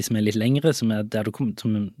har du de som er litt lengre, som er der du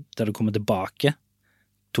kommer tilbake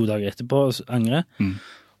 2 dager etterpå og angrer.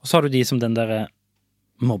 Og så har du de som den der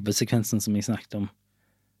mobbesekvensen som jeg snakket om,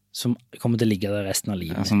 som kommer til å ligge der resten av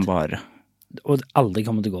livet som bare. Og aldri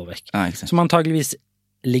kommer til å gå vekk. Som antageligvis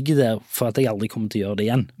ligger der for at jeg aldri kommer til å gjøre det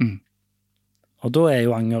igjen. Og da er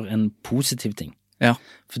jo anger en positiv ting.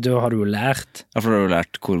 For da har du jo lært. For da har du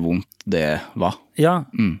lært hvor vondt det var.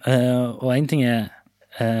 Og en ting er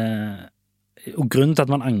og grunnen til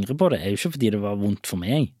at man angrer på det er jo ikke fordi det var vondt for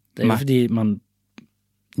meg. Det er jo fordi man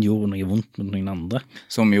gjorde noe vondt mot noen andre.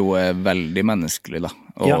 Som jo er veldig menneskelig da,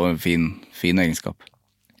 og en fin egenskap.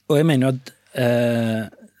 Og jeg mener jo at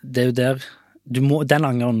det er jo der den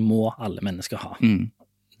angeren må alle mennesker ha.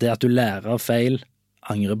 Det at du lærer av feil,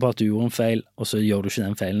 angrer på at du gjorde en feil, og så gjør du ikke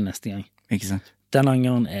den feilen neste gang. Ikke sant? Den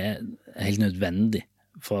angeren er helt nødvendig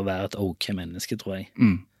for å være et ok menneske, tror jeg.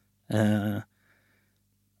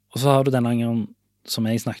 Og så har du den angeren som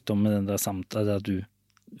jeg snakket om med den der samtalen, at du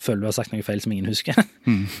føler du har sagt noe feil som ingen husker.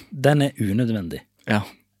 Den er unødvendig.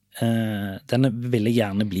 Den vil jeg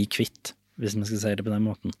gjerne bli kvitt, hvis man skal si det på den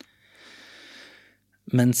måten.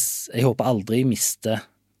 Mens jeg håper aldri miste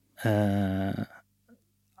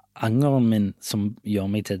angeren min som gjør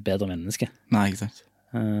meg til et bedre menneske. Nei, ikke sant.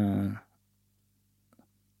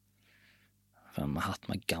 Vi har hatt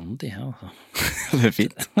med Gandhi her. Det er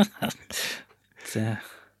fint.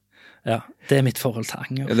 Det er mitt forhold til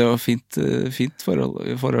anger. Det var fint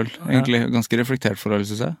forhold. Egentlig ganske reflektert forhold,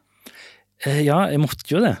 synes jeg. Jeg måtte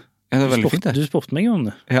jo det. Det er veldig fint det. Du spurte meg om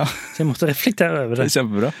det. Så jeg måtte reflektere over det. Det er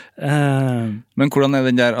kjempebra. Men hvordan er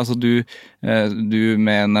den der, altså du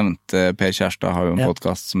med nevnte Per Kjærstad har jo en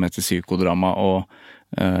podcast som heter Psykodrama, og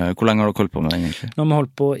hvor lenge har dere holdt på med den egentlig? Nå har vi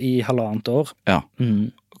holdt på i 1,5 år.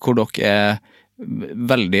 Hvor dere er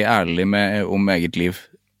veldig ærlige om eget liv.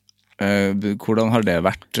 Hvordan har det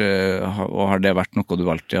vært, og har det vært noe du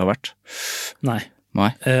alltid har vært? Nei.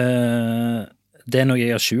 Det er noe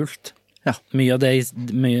jeg har skjult. Mye av det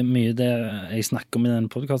jeg snakker om i denne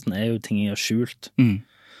podcasten er jo ting jeg har skjult.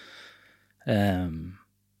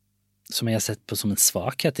 Som jeg har sett på som en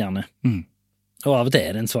svakhet gjerne. Og av og til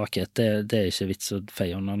er det en svakhet. Det er ikke vits å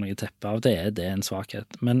feie under noe teppe. Av og til er det en svakhet.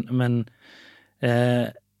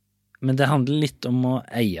 Men det handler litt om å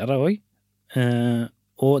eie det også.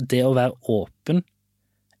 Og det å være åpen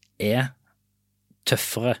er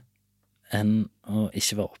tøffere enn å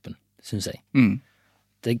ikke være åpen, synes jeg.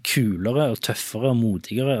 Det er kulere og tøffere og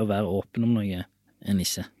modigere å være åpen om noe enn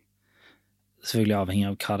ikke. Selvfølgelig avhengig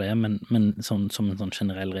av hva det er, men som en sånn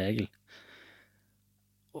generell regel.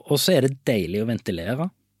 Og så er det deilig å ventilere.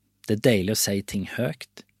 Det er deilig å si ting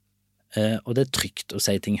høyt. Og det er trygt å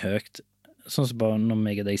si ting høyt. Sånn som bare når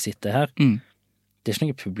jeg og deg sitter her. Det er ikke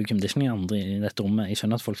noe publikum, det er ikke noe andre i dette rommet. Jeg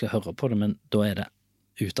skjønner at folk skal høre på det, men da er det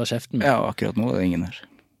ute av kjeften min. Ja, akkurat nå er det ingen her.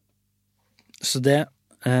 Så det,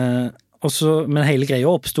 men hele greia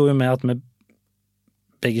oppstod jo med at vi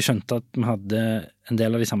begge skjønte at vi hadde en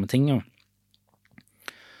del av de samme tingene.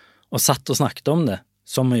 Og satt og snakket om det,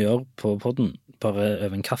 som vi gjør på podden, bare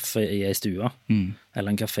over en kaffe i en stue, eller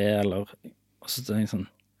en kafé, eller, og så tenkte jeg sånn,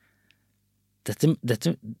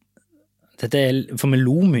 dette er, for vi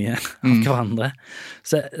lo mye av hverandre.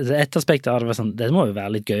 Så et aspekt av det var sånn, det må jo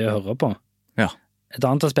være litt gøy å høre på. Et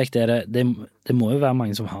annet aspekt er det må jo være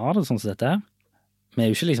mange som har det sånn som dette her. Vi er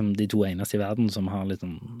jo ikke liksom de 2 eneste i verden som har litt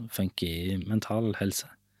sånn funky mental helse.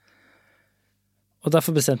 Og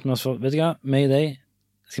derfor bestemte vi oss for, vet du hva, meg og deg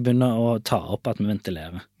skal begynne å ta opp at vi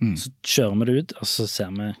ventilerer. Så kjører vi det ut, og så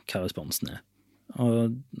ser vi hva responsen er.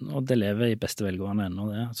 Og det lever i beste velgående ennå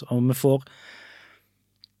det. Altså. Og vi får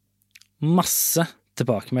masse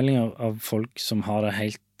tilbakemeldinger av folk som har det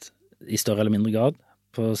helt i større eller mindre grad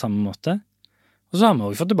på samme måte. Og så har vi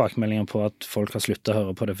også fått tilbakemeldinger på at folk har sluttet å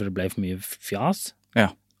høre på det for det ble for mye fjas. Ja.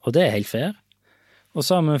 Og det er helt fair. Og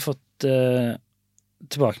så har vi fått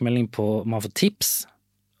tilbakemelding på, vi har fått tips,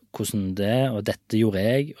 hvordan det, og dette gjorde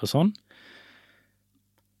jeg, og sånn.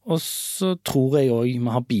 Og så tror jeg også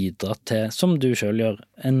vi har bidratt til, som du selv gjør,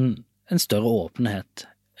 en større åpenhet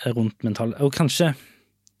rundt mental, og kanskje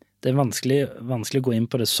det er vanskelig å gå inn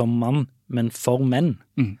på det som mann, men for menn.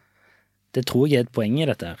 Det tror jeg er et poeng i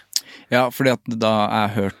dette her. Ja, fordi at da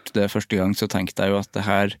jeg hørte det første gang, så tenkte jeg jo at det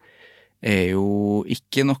her er jo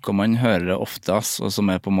ikke noe man hører ofte, og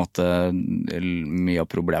som er på en måte mye av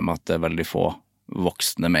problemet at det er veldig få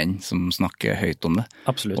voksne menn som snakker høyt om det.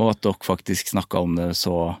 Absolutt. Og at dere faktisk snakker om det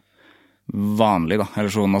så vanlig da,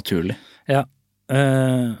 eller så naturlig. Ja,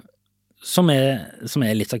 som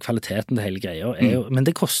er litt av kvaliteten til hele greia, jo, men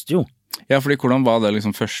det koster jo. Ja, fordi hvordan var det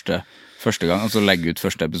liksom første gang, altså legge ut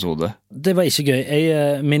første episode? Det var ikke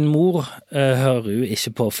gøy. Min mor hører jo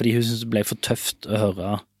ikke på, fordi hun synes det ble for tøft å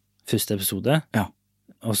høre første episode. Ja.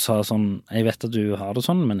 Og sa sånn, jeg vet at du har det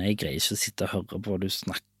sånn, men jeg greier ikke å sitte og høre på du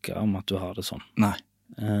snakker om at du har det sånn. Nei.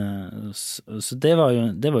 Så det var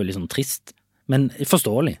jo liksom trist, men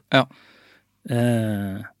forståelig. Ja.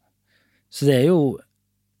 Så det er jo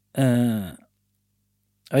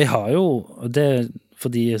jeg har jo, og det for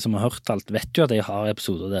de som har hørt alt, vet jo at jeg har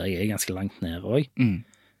episoder der jeg er ganske langt nede også,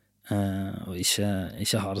 og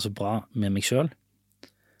ikke har det så bra med meg selv.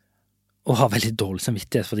 Og har veldig dårlig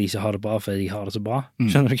samvittighet fordi jeg ikke har det bra fordi jeg har det så bra.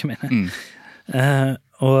 Skjønner du hva jeg mener?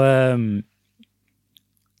 Og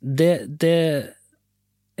det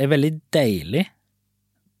er veldig deilig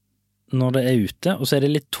når det er ute, og så er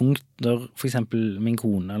det litt tungt når for eksempel min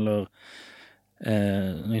kone eller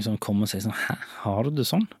noen som kommer og sier sånn, hæ, har du det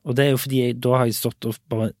sånn? Og det er jo fordi da har jeg stått og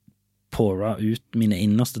bare pouret ut mine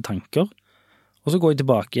innerste tanker, og så går jeg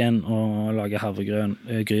tilbake igjen og lager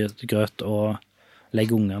havregrøt og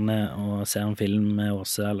legger ungene og ser en film med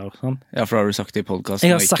Åse eller sånn. Ja, for har du sagt det i podcasten?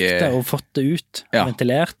 Jeg har sagt det og fått det ut,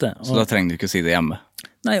 ventilert det. Så da trenger du ikke å si det hjemme?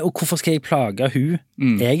 Nei, og hvorfor skal jeg plage hun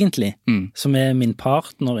egentlig, som er min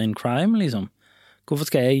partner in crime, liksom? Hvorfor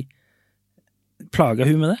skal jeg plage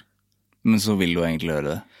hun med det? Men så vil du egentlig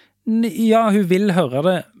høre det? Ja, hun vil høre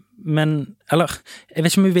det, men, eller, jeg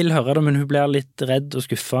vet ikke om hun vil høre det, men hun blir litt redd og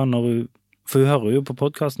skuffet for hun hører jo på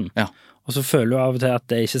podcasten. Ja. Og så føler hun av og til at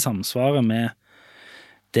det ikke samsvarer med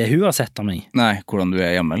det hun har sett av meg. Nei, hvordan du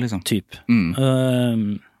er hjemme, liksom. Typ.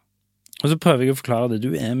 Og så prøver jeg å forklare det.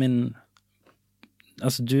 Du er min...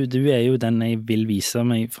 Altså, du er jo den jeg vil vise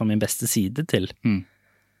meg fra min beste side til.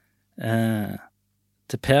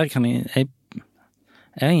 Til Per kan jeg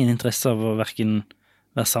har ingen interesse av å hverken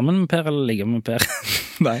være sammen med Per eller ligge med Per.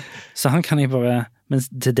 Nei. Så han kan jeg bare... Men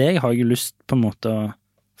til deg har jeg jo lyst på en måte å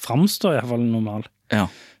framstå i hvert fall normal. Ja.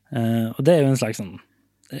 Og det er jo en slags sånn...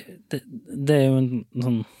 Det er jo en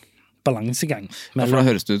sånn balansegang. Ja, for da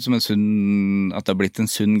høres det ut som at det har blitt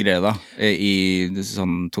en sunn greie da, i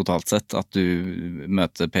sånn totalt sett, at du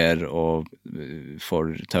møter Per og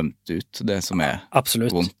får tømt ut det som er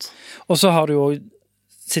Absolutt. Vondt. Og så har du jo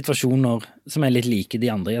situasjoner som er litt like de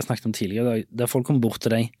andre jeg har snakket om tidligere, der folk kommer bort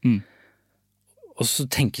til deg, og så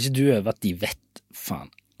tenker ikke du over at de vet faen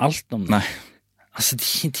alt om det. Nei. Altså,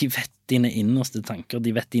 de vet dine innerste tanker,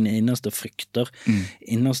 de vet dine innerste frykter,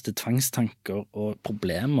 innerste tvangstanker og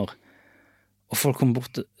problemer. Og folk kommer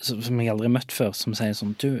bort, som jeg aldri har møtt før, som sier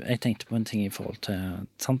sånn, du, jeg tenkte på en ting i forhold til,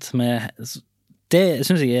 sant? Det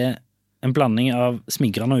synes jeg er en blanding av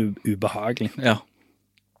smigrende og ubehagelig. Ja.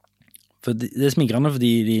 For det er smigrende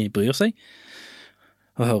fordi de bryr seg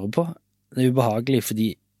og hører på. Det er ubehagelig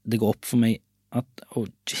fordi det går opp for meg at,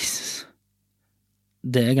 Jesus,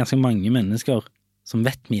 det er ganske mange mennesker som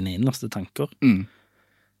vet mine innerste tanker.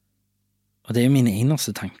 Og det er jo mine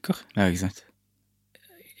innerste tanker. Ja, ikke sant?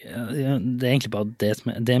 Det er egentlig bare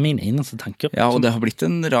det er mine innerste tanker. Ja, og det har blitt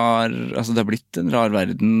en rar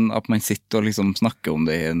verden at man sitter og liksom snakker om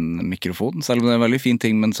det i en mikrofon, selv om det er en veldig fin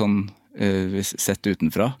ting, men sånn sett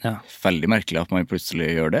utenfra. Ja. Veldig merkelig at man plutselig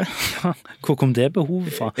gjør det. Ja, hvor kom det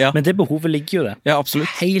behovet fra? Ja. Men det behovet ligger jo der. Ja,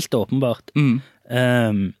 absolutt. Helt åpenbart.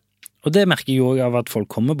 Og det merker jeg jo av at folk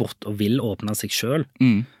kommer bort og vil åpne seg selv.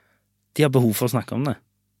 De har behov for å snakke om det.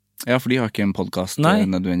 Ja, for de har ikke en podcast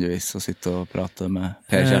nødvendigvis å sitte og prate med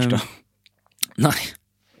Per Kjærstad. Nei,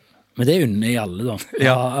 men det unner jeg alle da.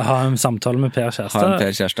 Ja. Ha en samtale med Per Kjærstad. Ha en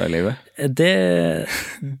Per Kjærstad i livet.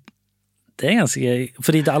 Det ganske gøy,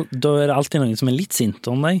 fordi da det alltid noen som litt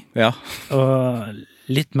sintere enn deg, Ja. og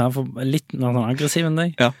litt mer sånn aggressiv enn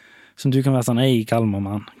deg, Ja. som du kan være sånn, ei, kalma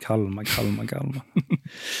mann, kalma.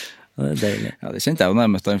 Det deilig. Ja, det kjente jeg jo når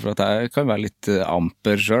jeg møtte han, for at jeg kan være litt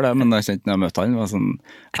amper selv, men jeg kjente når jeg møtte han, var sånn,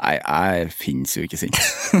 nei, jeg finnes jo ikke sint.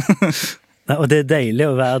 Og det deilig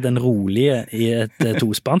å være den rolige i et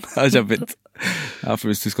tospann. Det kjempefint. Ja, for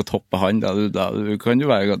hvis du skal toppe han, da kan du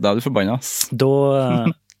være, da du forbannet, ass.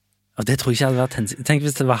 Og det tror jeg ikke hadde vært hensikt. Tenk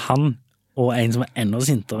hvis det var han, og en som var enda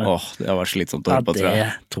sintere. Det har vært slitsomt å høre på, tror jeg.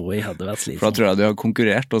 Det tror jeg hadde vært slitsomt. For da tror jeg du har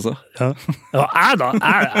konkurrert også. Ja,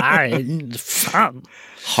 faen.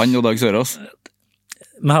 Han og Dag Sørås.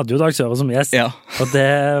 Vi hadde jo Dag Sørås som gjest, Ja. og det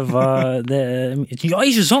var ja,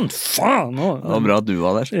 ikke sånn, faen nå. Det var bra at du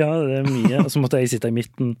var der. Ja, det er mye, og så måtte jeg sitte i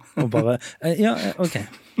midten og bare, ja, ok.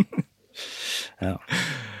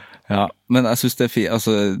 Ja, men jeg synes det er fint,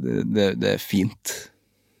 altså, det er fint.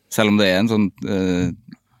 Selv om det er en sånn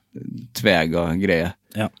tvega greie.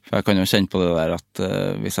 Ja. For jeg kan jo kjenne på det der at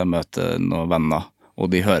hvis jeg møter noen venner,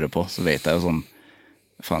 og de hører på, så vet jeg jo sånn,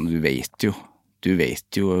 faen, du vet jo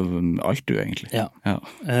alt du egentlig. Ja.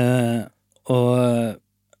 Og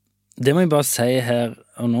det må jeg bare si her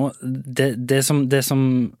og nå, det som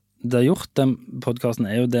det har gjort, den podcasten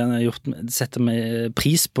er jo det den har gjort, setter meg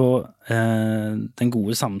pris på den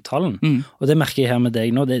gode samtalen. Og det merker jeg her med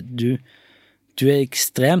deg nå, du er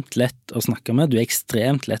ekstremt lett å snakke med, du er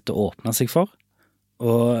ekstremt lett å åpne seg for,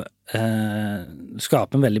 og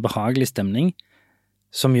skape en veldig behagelig stemning,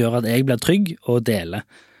 som gjør at jeg blir trygg og deler.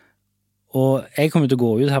 Og jeg kommer til å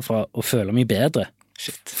gå ut herfra og føle meg bedre.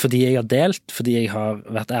 Shit. Fordi jeg har delt, fordi jeg har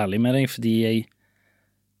vært ærlig med deg, fordi jeg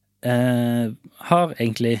har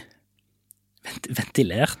egentlig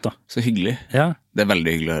ventilert da. Så hyggelig. Ja. Det er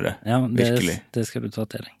veldig hyggelig å høre. Ja, virkelig. Det skal du ta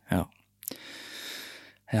til deg.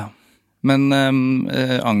 Ja. Men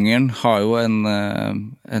Angeren har jo en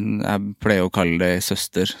jeg pleier å kalle det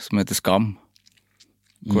søster, som heter Skam.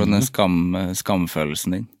 Hvordan er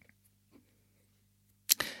skamfølelsen din?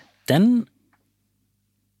 Den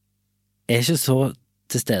er ikke så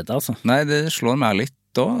til stede, altså. Nei, det slår meg litt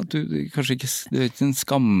da. Du er ikke en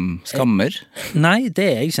skammer? Nei, det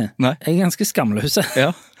er jeg ikke. Nei. Jeg er ganske skamløse.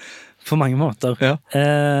 Ja. På mange måter. Ja.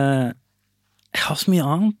 Jeg har så mye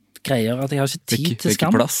annet greier at jeg har ikke tid til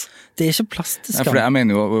skam. Det er ikke plass til skam. Ja, for jeg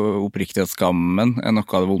mener jo oppriktig at skammen er noe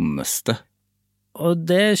av det vondeste. Og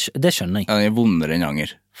det skjønner jeg. Ja, den er vondere enn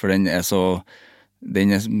anger, for den er så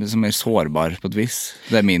mer sårbar på et vis.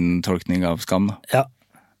 Det er min tolkning av skam da. Ja,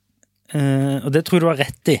 og det tror jeg du har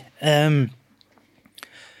rett i.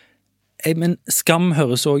 Men skam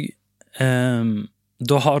høres også,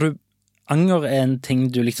 da har du, anger er en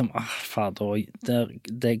ting du liksom, fader,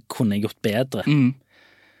 det kunne jeg gjort bedre.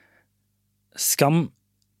 Skam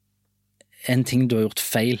er en ting du har gjort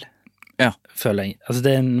feil, føler jeg. Altså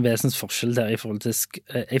det er en vesens forskjell der i forhold til,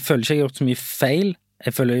 jeg føler ikke jeg har gjort så mye feil,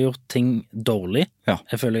 jeg føler jeg har gjort ting dårlig.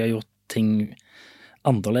 Jeg føler jeg har gjort ting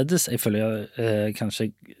annerledes. Jeg føler jeg kanskje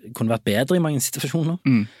kunne vært bedre i mange situasjoner.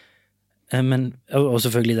 Og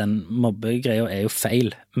selvfølgelig den mobbegreia er jo feil.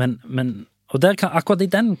 Og akkurat i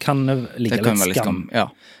den kan det ligge litt skam. Ja.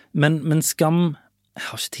 Men skam, jeg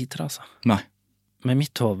har ikke tid til det, altså. Nei. Med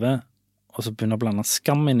mitt hode, og så begynner å blande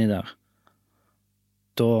skam inn i der,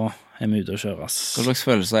 da er vi ute og kjører, ass. Hva slags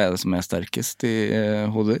følelser er det som er sterkest i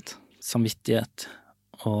hodet ditt? Samvittighet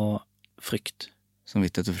og frykt.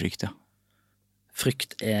 Samvittighet og frykt, ja.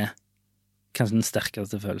 Frykt er kanskje den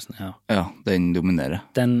sterkeste følelsen jeg har. Ja, den dominerer.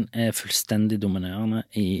 Den er fullstendig dominerende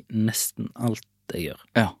i nesten alt jeg gjør.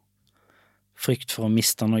 Ja. Frykt for å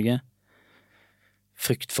miste noe.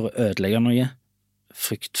 Frykt for å ødelegge noe.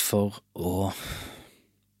 Frykt for å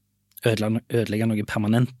ødelegge noe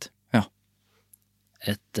permanent. Ja.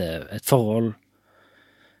 Et forhold.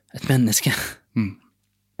 Et menneske.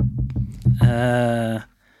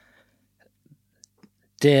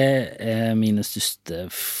 Det er mine største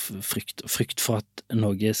frykt for at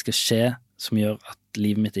noe skal skje som gjør at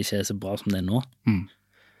livet mitt ikke er så bra som det er nå.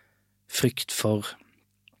 Frykt for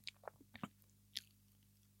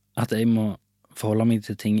at jeg må forholde meg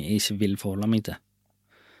til ting jeg ikke vil forholde meg til.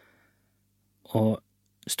 Og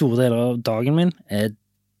store deler av dagen min er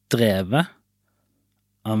drevet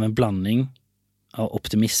av en blanding av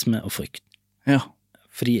optimisme og frykt. Ja.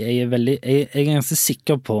 Fordi jeg er ganske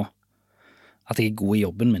sikker på at jeg er god i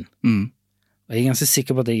jobben min. Og jeg er ganske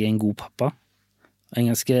sikker på at jeg er en god pappa. Og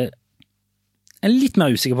jeg er litt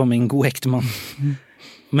mer usikker på om jeg er en god ektemann.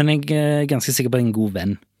 Men jeg er ganske sikker på at jeg er en god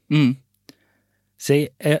venn. Så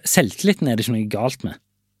selvtilliten er det ikke noe galt med.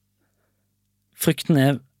 Frykten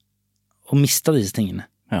er å miste disse tingene.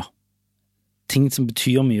 Ja. Ting som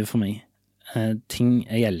betyr mye for meg. Ting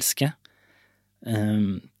jeg elsker.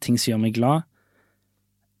 ting som gjør meg glad,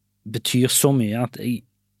 betyr så mye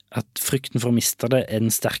at frykten for å miste det er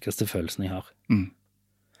den sterkeste følelsen jeg har.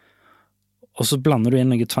 Og så blander du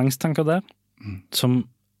inn noen tvangstanker der, som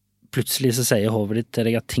plutselig så sier hodet ditt til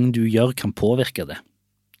deg at ting du gjør kan påvirke det.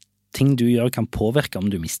 Ting du gjør kan påvirke om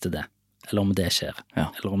du mister det, eller om det skjer,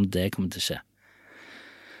 eller om det kommer til å skje.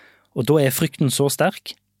 Og da er frykten så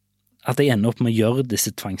sterk at jeg ender opp med å gjøre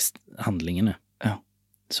disse tvangshandlingene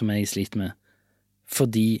som jeg sliter med,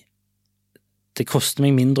 fordi det koster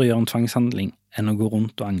meg mindre å gjøre en tvangshandling enn å gå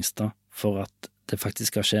rundt og angste for at det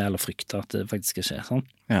faktisk skal skje, eller frykte at det faktisk skal skje, sånn?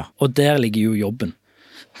 Og der ligger jo jobben.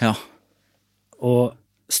 Å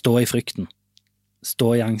stå i frykten,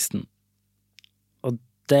 stå i angsten. Og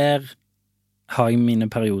der har jeg mine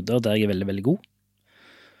perioder der jeg er veldig, veldig god.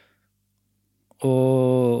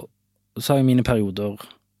 Og så har jeg mine perioder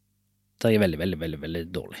der jeg er veldig, veldig, veldig, veldig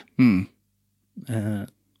dårlig.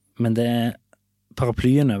 Men det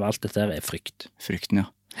paraplyen over alt dette er frykt. Frykten,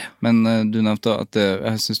 Men du nevnte at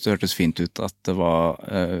jeg synes det hørtes fint ut at det var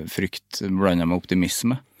frykt blandet med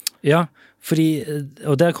optimisme. Ja, fordi,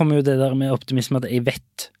 og der kommer jo det der med optimisme at jeg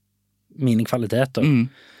vet mine kvaliteter.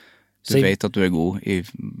 Du vet at du er god i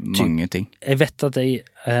mange ting. Jeg vet at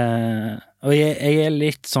og jeg er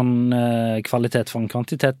litt sånn kvalitet for en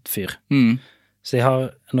kvantitet-fyr. Så jeg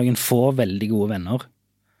har noen få veldig gode venner.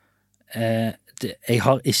 Jeg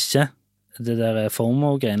har ikke det der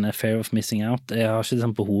FOMO-greiene, fear of missing out. Jeg har ikke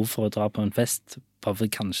sånn behov for å dra på en fest, bare for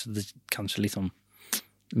kanskje liksom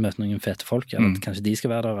møte noen fete folk, eller at kanskje de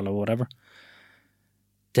skal være der, eller whatever.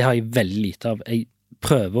 Det har jeg veldig lite av. Jeg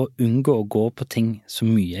prøver å unngå å gå på ting så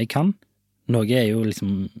mye jeg kan. Noe er jo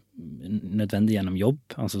liksom nødvendig gjennom jobb,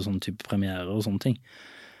 altså sånn type premiere og sånne ting.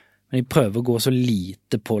 Men jeg prøver å gå så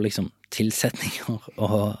lite på liksom tilsetninger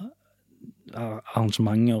og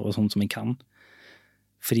arrangementer og sånt som jeg kan.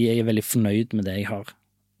 Fordi jeg er veldig fornøyd med det jeg har,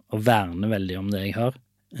 og verner veldig om det jeg har.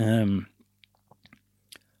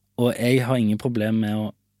 Og jeg har ingen problem med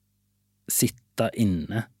å sitte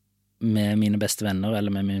inne med mine beste venner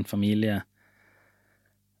eller med min familie,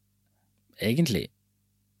 egentlig,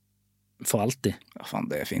 for alltid. Ja, faen,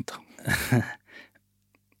 det er fint da.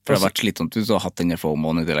 For det har vært slitsomt hvis du har hatt denne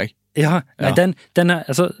FOMO-en i tillegg. Ja, nei,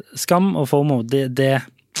 altså, skam og FOMO, det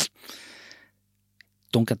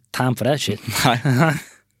don't got time for that shit. Nei.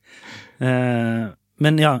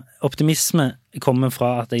 Men ja, optimisme kommer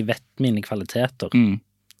fra at jeg vet mine kvaliteter.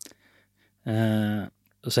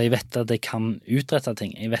 Så jeg vet at jeg kan utrette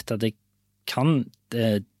ting. Jeg vet at jeg kan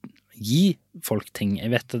gi folk ting.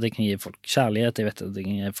 Jeg vet at jeg kan gi folk kjærlighet. Jeg vet at jeg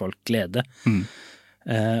kan gi folk glede.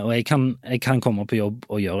 Og jeg kan komme på jobb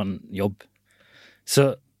og gjøre en jobb.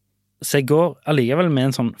 Så jeg går allikevel med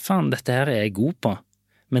en sånn, faen, dette her er jeg god på.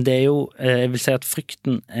 Men det er jo, jeg vil si at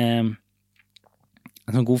frykten er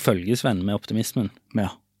en sånn god følgesvenn med optimismen. Ja.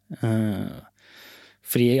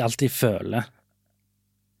 Fordi jeg alltid føler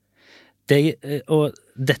det, og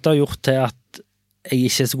dette har gjort til at jeg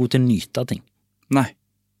ikke er så god til å nyte ting. Nei.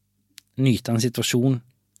 Nyte en situasjon,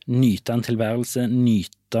 nyte en tilværelse,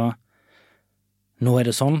 nyte nå er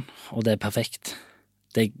det sånn, og det er perfekt.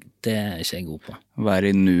 Det er ikke jeg god på. Være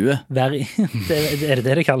i nuet. Er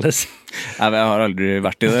det kalles? Nei, jeg har aldri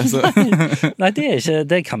vært i det, så. Nei,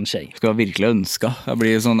 det kan ikke jeg. Skal virkelig ønske. Jeg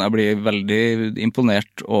blir veldig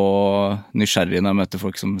imponert og nysgjerrig når jeg møter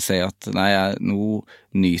folk som sier at nei, nå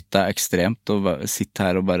nyter jeg ekstremt å sitte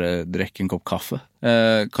her og bare drikke en kopp kaffe.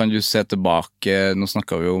 Kan du se tilbake, nå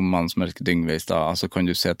snakket vi jo om Mannen som elsket Yngve i stad, altså kan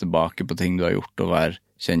du se tilbake på ting du har gjort og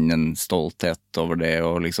kjenne en stolthet over det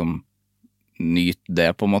og liksom nyte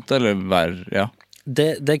det på en måte, eller ja?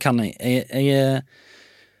 Det kan jeg.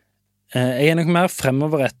 Jeg er nok mer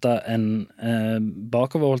fremoverrettet enn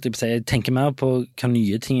bakover, holdt jeg på å si. Jeg tenker mer på hva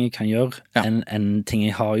nye ting jeg kan gjøre enn ting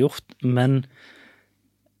jeg har gjort, men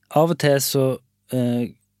av og til så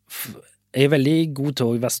jeg er veldig god til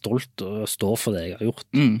å være stolt og stå for det jeg har gjort,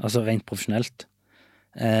 altså rent profesjonelt.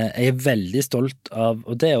 Jeg er veldig stolt av,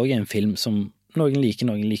 og det er også en film som noen liker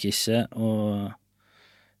ikke,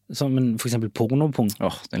 men for eksempel Pornopung.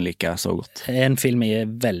 Den liker jeg så godt. Det er en film jeg er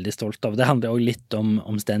veldig stolt av. Det handler også litt om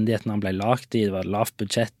omstendighetene han ble lagt i. Det var lavt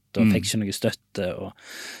budsjett og fikk ikke noe støtte, og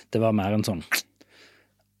det var mer en sånn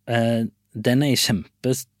den er jeg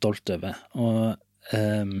kjempestolt over, og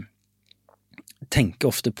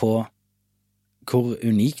tenker ofte på hvor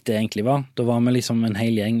unikt det egentlig var. Da var vi liksom en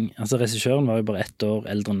hel gjeng, altså regissøren var jo bare 1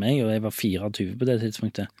 år eldre enn meg, og jeg var 24 på det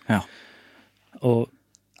tidspunktet. Ja. Og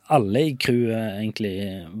alle i crewet egentlig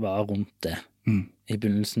var rundt det. I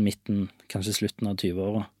begynnelsen, midten, kanskje slutten av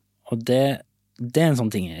 20-åra. Og det er en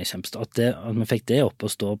sånn ting jeg er kjempestolt. At vi fikk det opp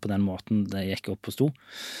og stå på den måten det gikk opp og sto.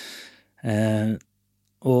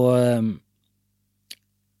 Og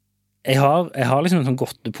jeg har liksom en sånn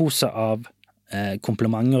godtepose av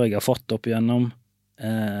komplimenter jeg har fått opp igjennom,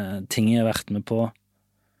 ting jeg har vært med på,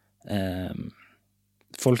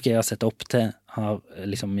 folk jeg har sett opp til har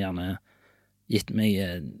liksom gjerne gitt meg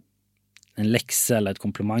en lekse eller et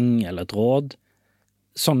kompliment eller et råd.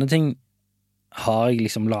 Sånne ting har jeg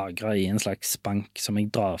liksom lagret i en slags bank som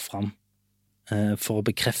jeg drar fram for å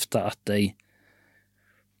bekrefte at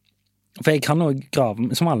for jeg kan jo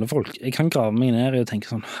grave, som alle folk, jeg kan grave meg ned og tenke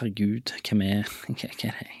sånn, herregud, hva er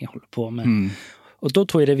det jeg holder på med? Og da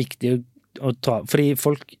tror jeg det er viktig å ta, fordi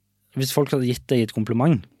hvis folk hadde gitt deg et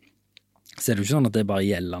kompliment, så er det jo ikke sånn at det er bare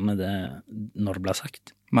gjeldende det når det blir sagt.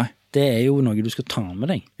 Nei. Det er jo noe du skal ta med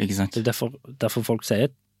deg. Ikke sant? Det er derfor folk sier,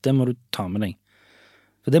 det må du ta med deg.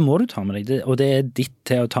 For det må du ta med deg, og det er ditt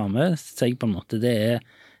til å ta med seg på en måte. Det er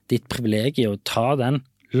ditt privilegium å ta den,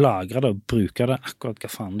 lagre det og bruke det akkurat hva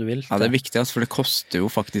faen du vil. Ja, det er viktig, altså, for det koster jo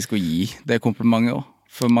faktisk å gi det komplimentet også,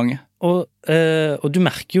 for mange. Og du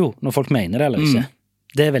merker jo når folk mener det eller ikke.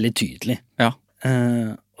 Det er veldig tydelig. Ja.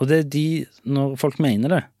 Og det er når folk mener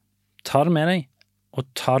det, ta det med deg, og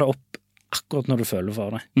ta det opp akkurat når du føler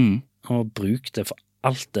for det. Og bruk det for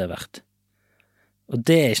alt det er verdt. Og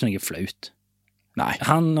det er ikke noe flaut. Nei.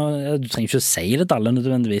 Du trenger ikke å si det til alle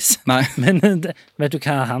nødvendigvis. Nei. Men vet du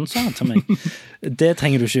hva han sa til meg? Det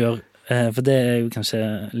trenger du ikke gjøre, for det er jo kanskje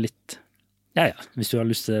litt... Ja, hvis du har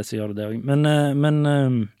lyst til det, så gjør du det også. Men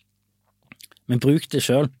bruk det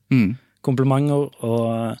selv. Komplimenter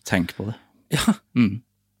og... Tenk på det. Ja.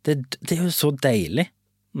 Det er jo så deilig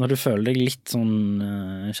når du føler deg litt sånn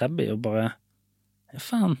shabby og bare, ja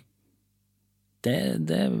faen,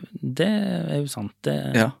 det er jo sant.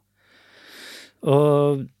 Ja.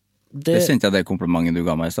 Og det kjente jeg det komplimentet du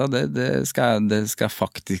ga meg i sted, det skal jeg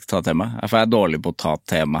faktisk ta til meg. For jeg er dårlig på å ta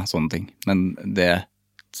til meg sånne ting, men det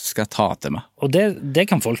skal jeg ta til meg. Og det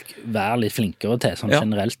kan folk være litt flinkere til, sånn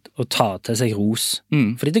generelt, å ta til seg ros.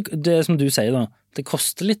 Fordi det som du sier da, det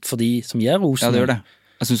koster litt for de som gir rosen. Ja, det gjør det.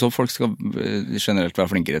 Jeg synes også folk skal generelt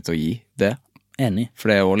være flinkere til å gi det. Enig. For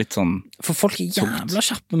det er jo litt sånn... For folk er jævla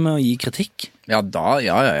kjappe med å gi kritikk. Ja,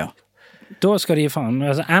 ja. Da skal de faen...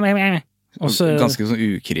 Også, ganske sånn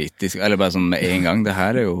ukritisk, eller bare sånn med en gang. Det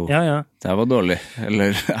her er jo... Det her var dårlig.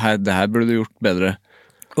 Eller det her burde du gjort bedre.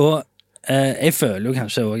 Og jeg føler jo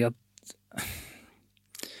kanskje også at...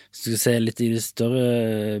 Hvis du skal se litt i det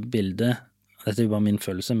større bildet, dette er jo bare min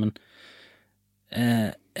følelse, men...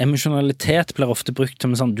 emosjonalitet blir ofte brukt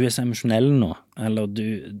som sånn, du er så emosjonell nå, eller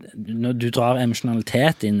du drar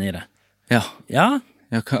emosjonalitet inn i det. Ja,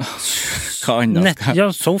 hva annet?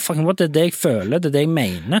 Ja, so fucking what, det er det jeg føler, det er det jeg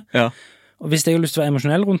mener. Ja. Og hvis jeg har lyst til å være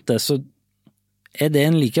emosjonell rundt det, så er det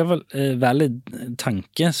en likevel valid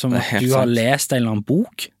tanke som at du har lest en eller annen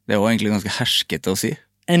bok. Det er jo egentlig ganske herskete å si.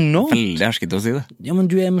 Enormt. Veldig herskete å si det. Ja, men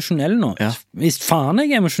du er emosjonell nå. Ja. Hvis faen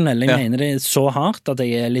jeg er emosjonell, jeg mener det er så hardt at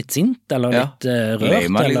jeg er litt sint, eller litt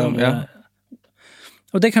rørt, liksom.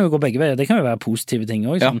 Og det kan jo gå begge veier, det kan jo være positive ting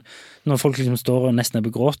også. Sånn, når folk liksom står og nesten er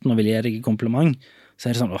på gråten og vil gi deg et kompliment, så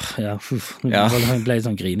er det sånn, nå ble jeg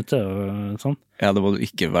sånn grinete og sånn. Ja, det må du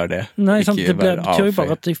ikke være det. Nei, sant, det betyr jo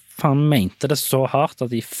bare at de faen mente det så hardt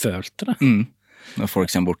at de følte det. Når folk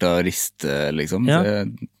kommer bort og rister, liksom,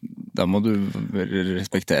 da må du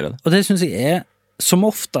respektere det. Og det synes jeg er, som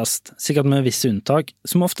oftest, sikkert med visse unntak,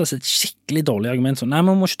 som oftest et skikkelig dårlig argument, sånn, nei,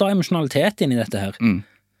 man må ikke ta emosjonalitet inn i dette her.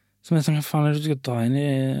 Som er sånn, hva faen er det du skal dra inn i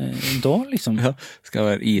da, liksom? Ja, skal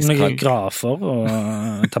være iskald. Noen grafer og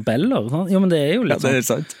tabeller, sånn. Jo, men det er jo litt sånn. Ja, det er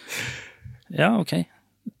sant. Ja, ok.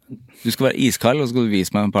 Du skal være iskald, og så skal du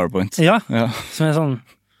vise meg en PowerPoint. Ja, som er sånn,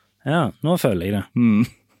 ja, nå føler jeg det.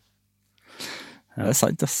 Det er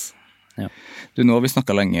sant, ass. Ja. Du, nå har vi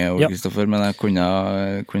snakket lenge, Kristoffer, men jeg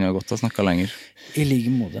kunne godt ha snakket lenger. I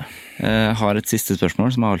like måte. Jeg har et siste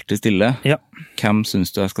spørsmål som jeg alltid stiller. Ja. Hvem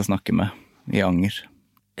synes du jeg skal snakke med i Anger?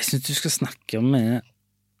 Jeg synes du skal snakke med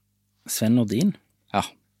Sven Nordin. Ja.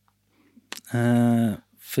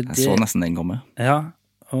 Jeg så nesten den komme. Ja,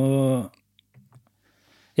 og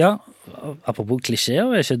ja, apropos klisjeer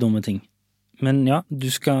er ikke dumme ting. Men ja, du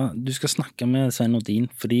skal snakke med Sven Nordin,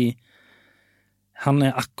 fordi han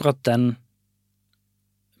er akkurat den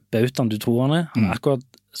bautaen du tror han er. Han er akkurat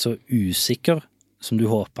så usikker som du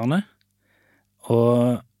håper han er,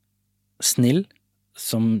 og snill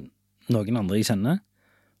som noen andre jeg kjenner,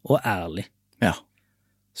 og ærlig. Ja.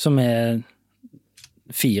 Som er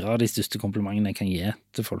 4 av de største komplimentene jeg kan gi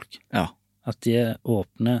til folk. Ja. At de er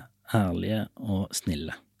åpne, ærlige og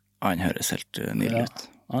snille. Han høres helt nydelig ut.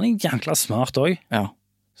 Han er jækla smart også. Ja.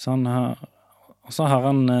 Så har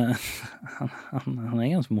han han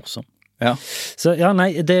er ganske morsom. Ja. Så ja,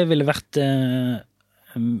 nei, det ville vært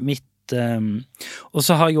mitt og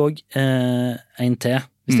så har jeg også en til,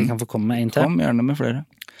 hvis jeg kan få komme med en til. Kom gjerne med flere.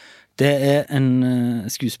 Det en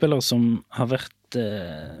skuespiller som har vært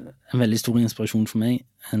en veldig stor inspirasjon for meg,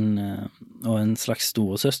 og en slags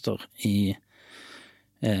storesøster i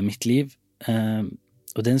mitt liv.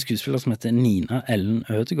 Og det en skuespiller som heter Nina Ellen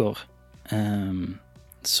Ødegård,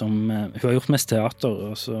 som hun har gjort mest teater,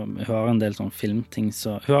 og så hun har en del sånn filmting,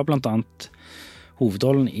 så hun har blant annet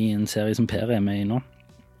hovedrollen i en serie som Per er med i nå,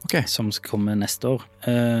 som skal komme neste år.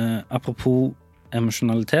 Apropos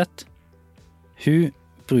emosjonalitet, hun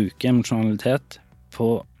bruker emosjonalitet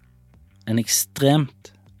på en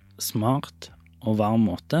ekstremt smart og varm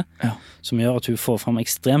måte, som gjør at hun får frem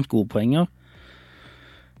ekstremt gode poenger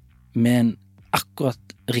med en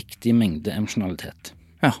akkurat riktig mengde emosjonalitet.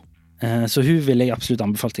 Ja. Så hun vil jeg absolutt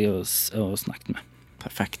anbefale deg å snakke med.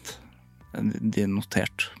 Perfekt. Det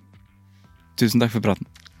notert. Tusen takk for praten.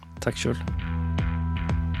 Takk selv.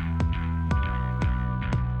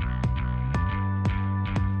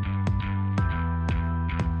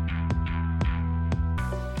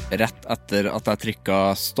 Rett etter at jeg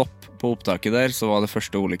trykket stopp på opptaket der, så var det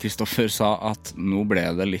første Ole Kristoffer sa at nå ble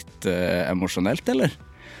det litt emosjonelt, eller?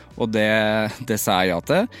 Og det sa jeg ja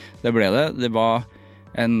til. Det ble det. Det var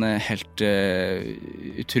en helt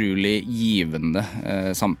utrolig givende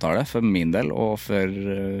samtale for min del, og for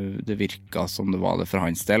det virket som det var det for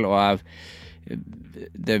hans del. Og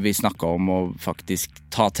det vi snakket om å faktisk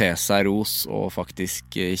ta til seg ros og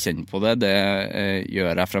faktisk kjenne på det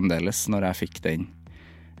gjør jeg fremdeles når jeg fikk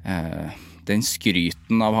den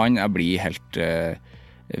skryten av han. Jeg blir helt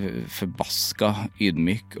forbaska,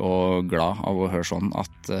 ydmyk og glad av å høre sånn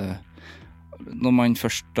at når man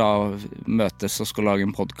først da møtes og skal lage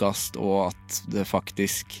en podcast, og at det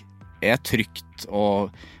faktisk trygt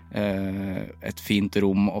og et fint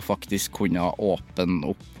rom og faktisk kunne åpne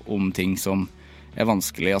opp om ting som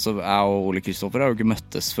vanskelig. Altså, jeg og Ole Kristoffer har jo ikke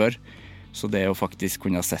møttes før, så det å faktisk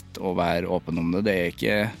kunne sett og være åpen om det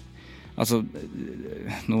ikke... Altså,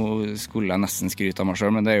 nå skulle jeg nesten skryte av meg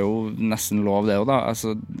selv, men det jo nesten lov det også da. Altså,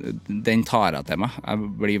 den tar jeg til meg. Jeg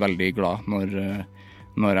blir veldig glad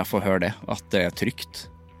når jeg får høre det, at det trygt.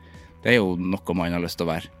 Det jo noe man har lyst til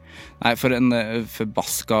å være. Nei, for en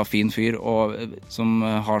forbaska fin fyr, og som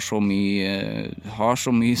har så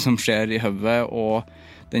mye som skjer i hodet, og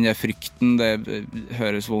den der frykten, det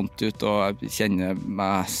høres vondt ut, og jeg kjenner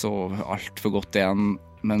meg så alt for godt igjen,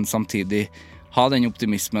 men samtidig ha den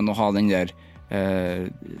optimismen og ha den der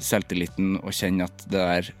selvtilliten og kjenne at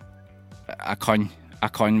det jeg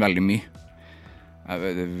kan veldig mye.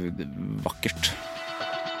 Det vakkert.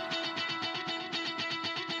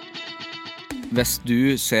 Hvis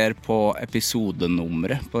du ser på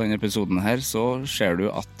episodenummeret på denne episoden her, så ser du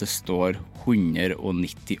at det står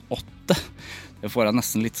 198. Det får jeg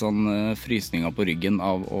nesten litt sånn frysninger på ryggen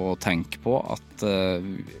av å tenke på at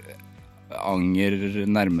Anger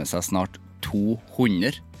nærmer seg snart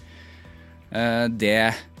 200.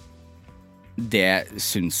 Det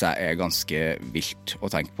synes jeg ganske vilt å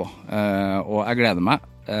tenke på. Og jeg gleder meg.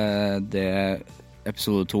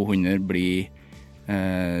 Episode 200 blir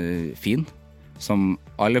fin. Som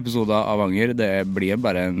alle episoder av Anger, det blir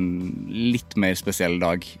bare en litt mer spesiell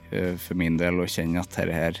dag for min del å kjenne at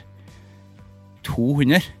dette her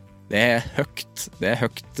 200. Det høyt. Det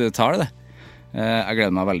høyt tall, det. Jeg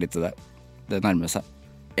gleder meg veldig til det. Det nærmer seg.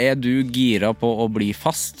 Du gira på å bli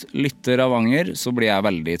fast lytter av Anger, så blir jeg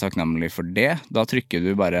veldig takknemlig for det. Da trykker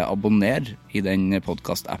du bare abonner i den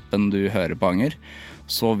podcast-appen du hører på Anger,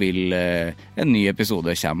 så vil en ny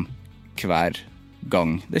episode komme hver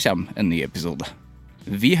gang det kommer en ny episode.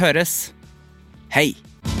 Vi høres. Hei!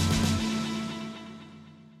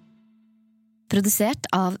 Produsert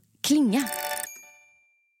av Klinge.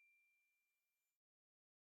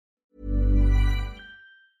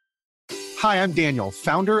 Hi, I'm Daniel,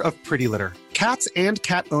 founder of Pretty Litter. Cats and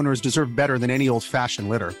cat owners deserve better than any old-fashioned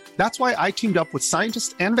litter. That's why I teamed up with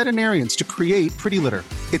scientists and veterinarians to create Pretty Litter.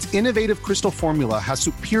 Its innovative crystal formula has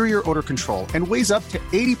superior odor control and weighs up to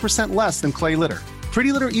 80% less than clay litter.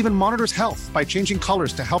 Pretty Litter even monitors health by changing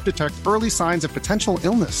colors to help detect early signs of potential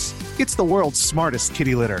illness. It's the world's smartest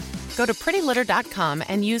kitty litter. Go to prettylitter.com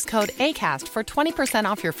and use code ACAST for 20%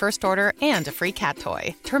 off your first order and a free cat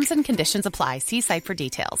toy. Terms and conditions apply. See site for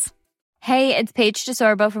details. Hey, it's Paige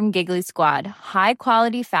DeSorbo from Giggly Squad. High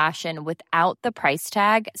quality fashion without the price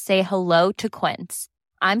tag. Say hello to Quince.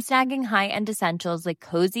 I'm snagging high-end essentials like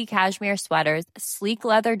cozy cashmere sweaters, sleek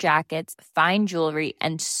leather jackets, fine jewelry,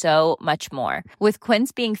 and so much more. With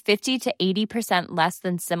Quince being 50 to 80% less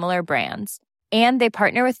than similar brands. And they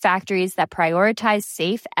partner with factories that prioritize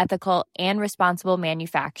safe, ethical, and responsible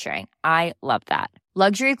manufacturing. I love that.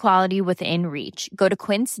 Luxury quality within reach. Go to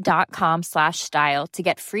quince.com/style to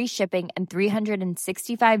get free shipping and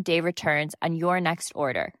 365-day returns on your next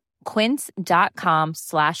order.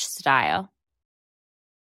 Quince.com/style.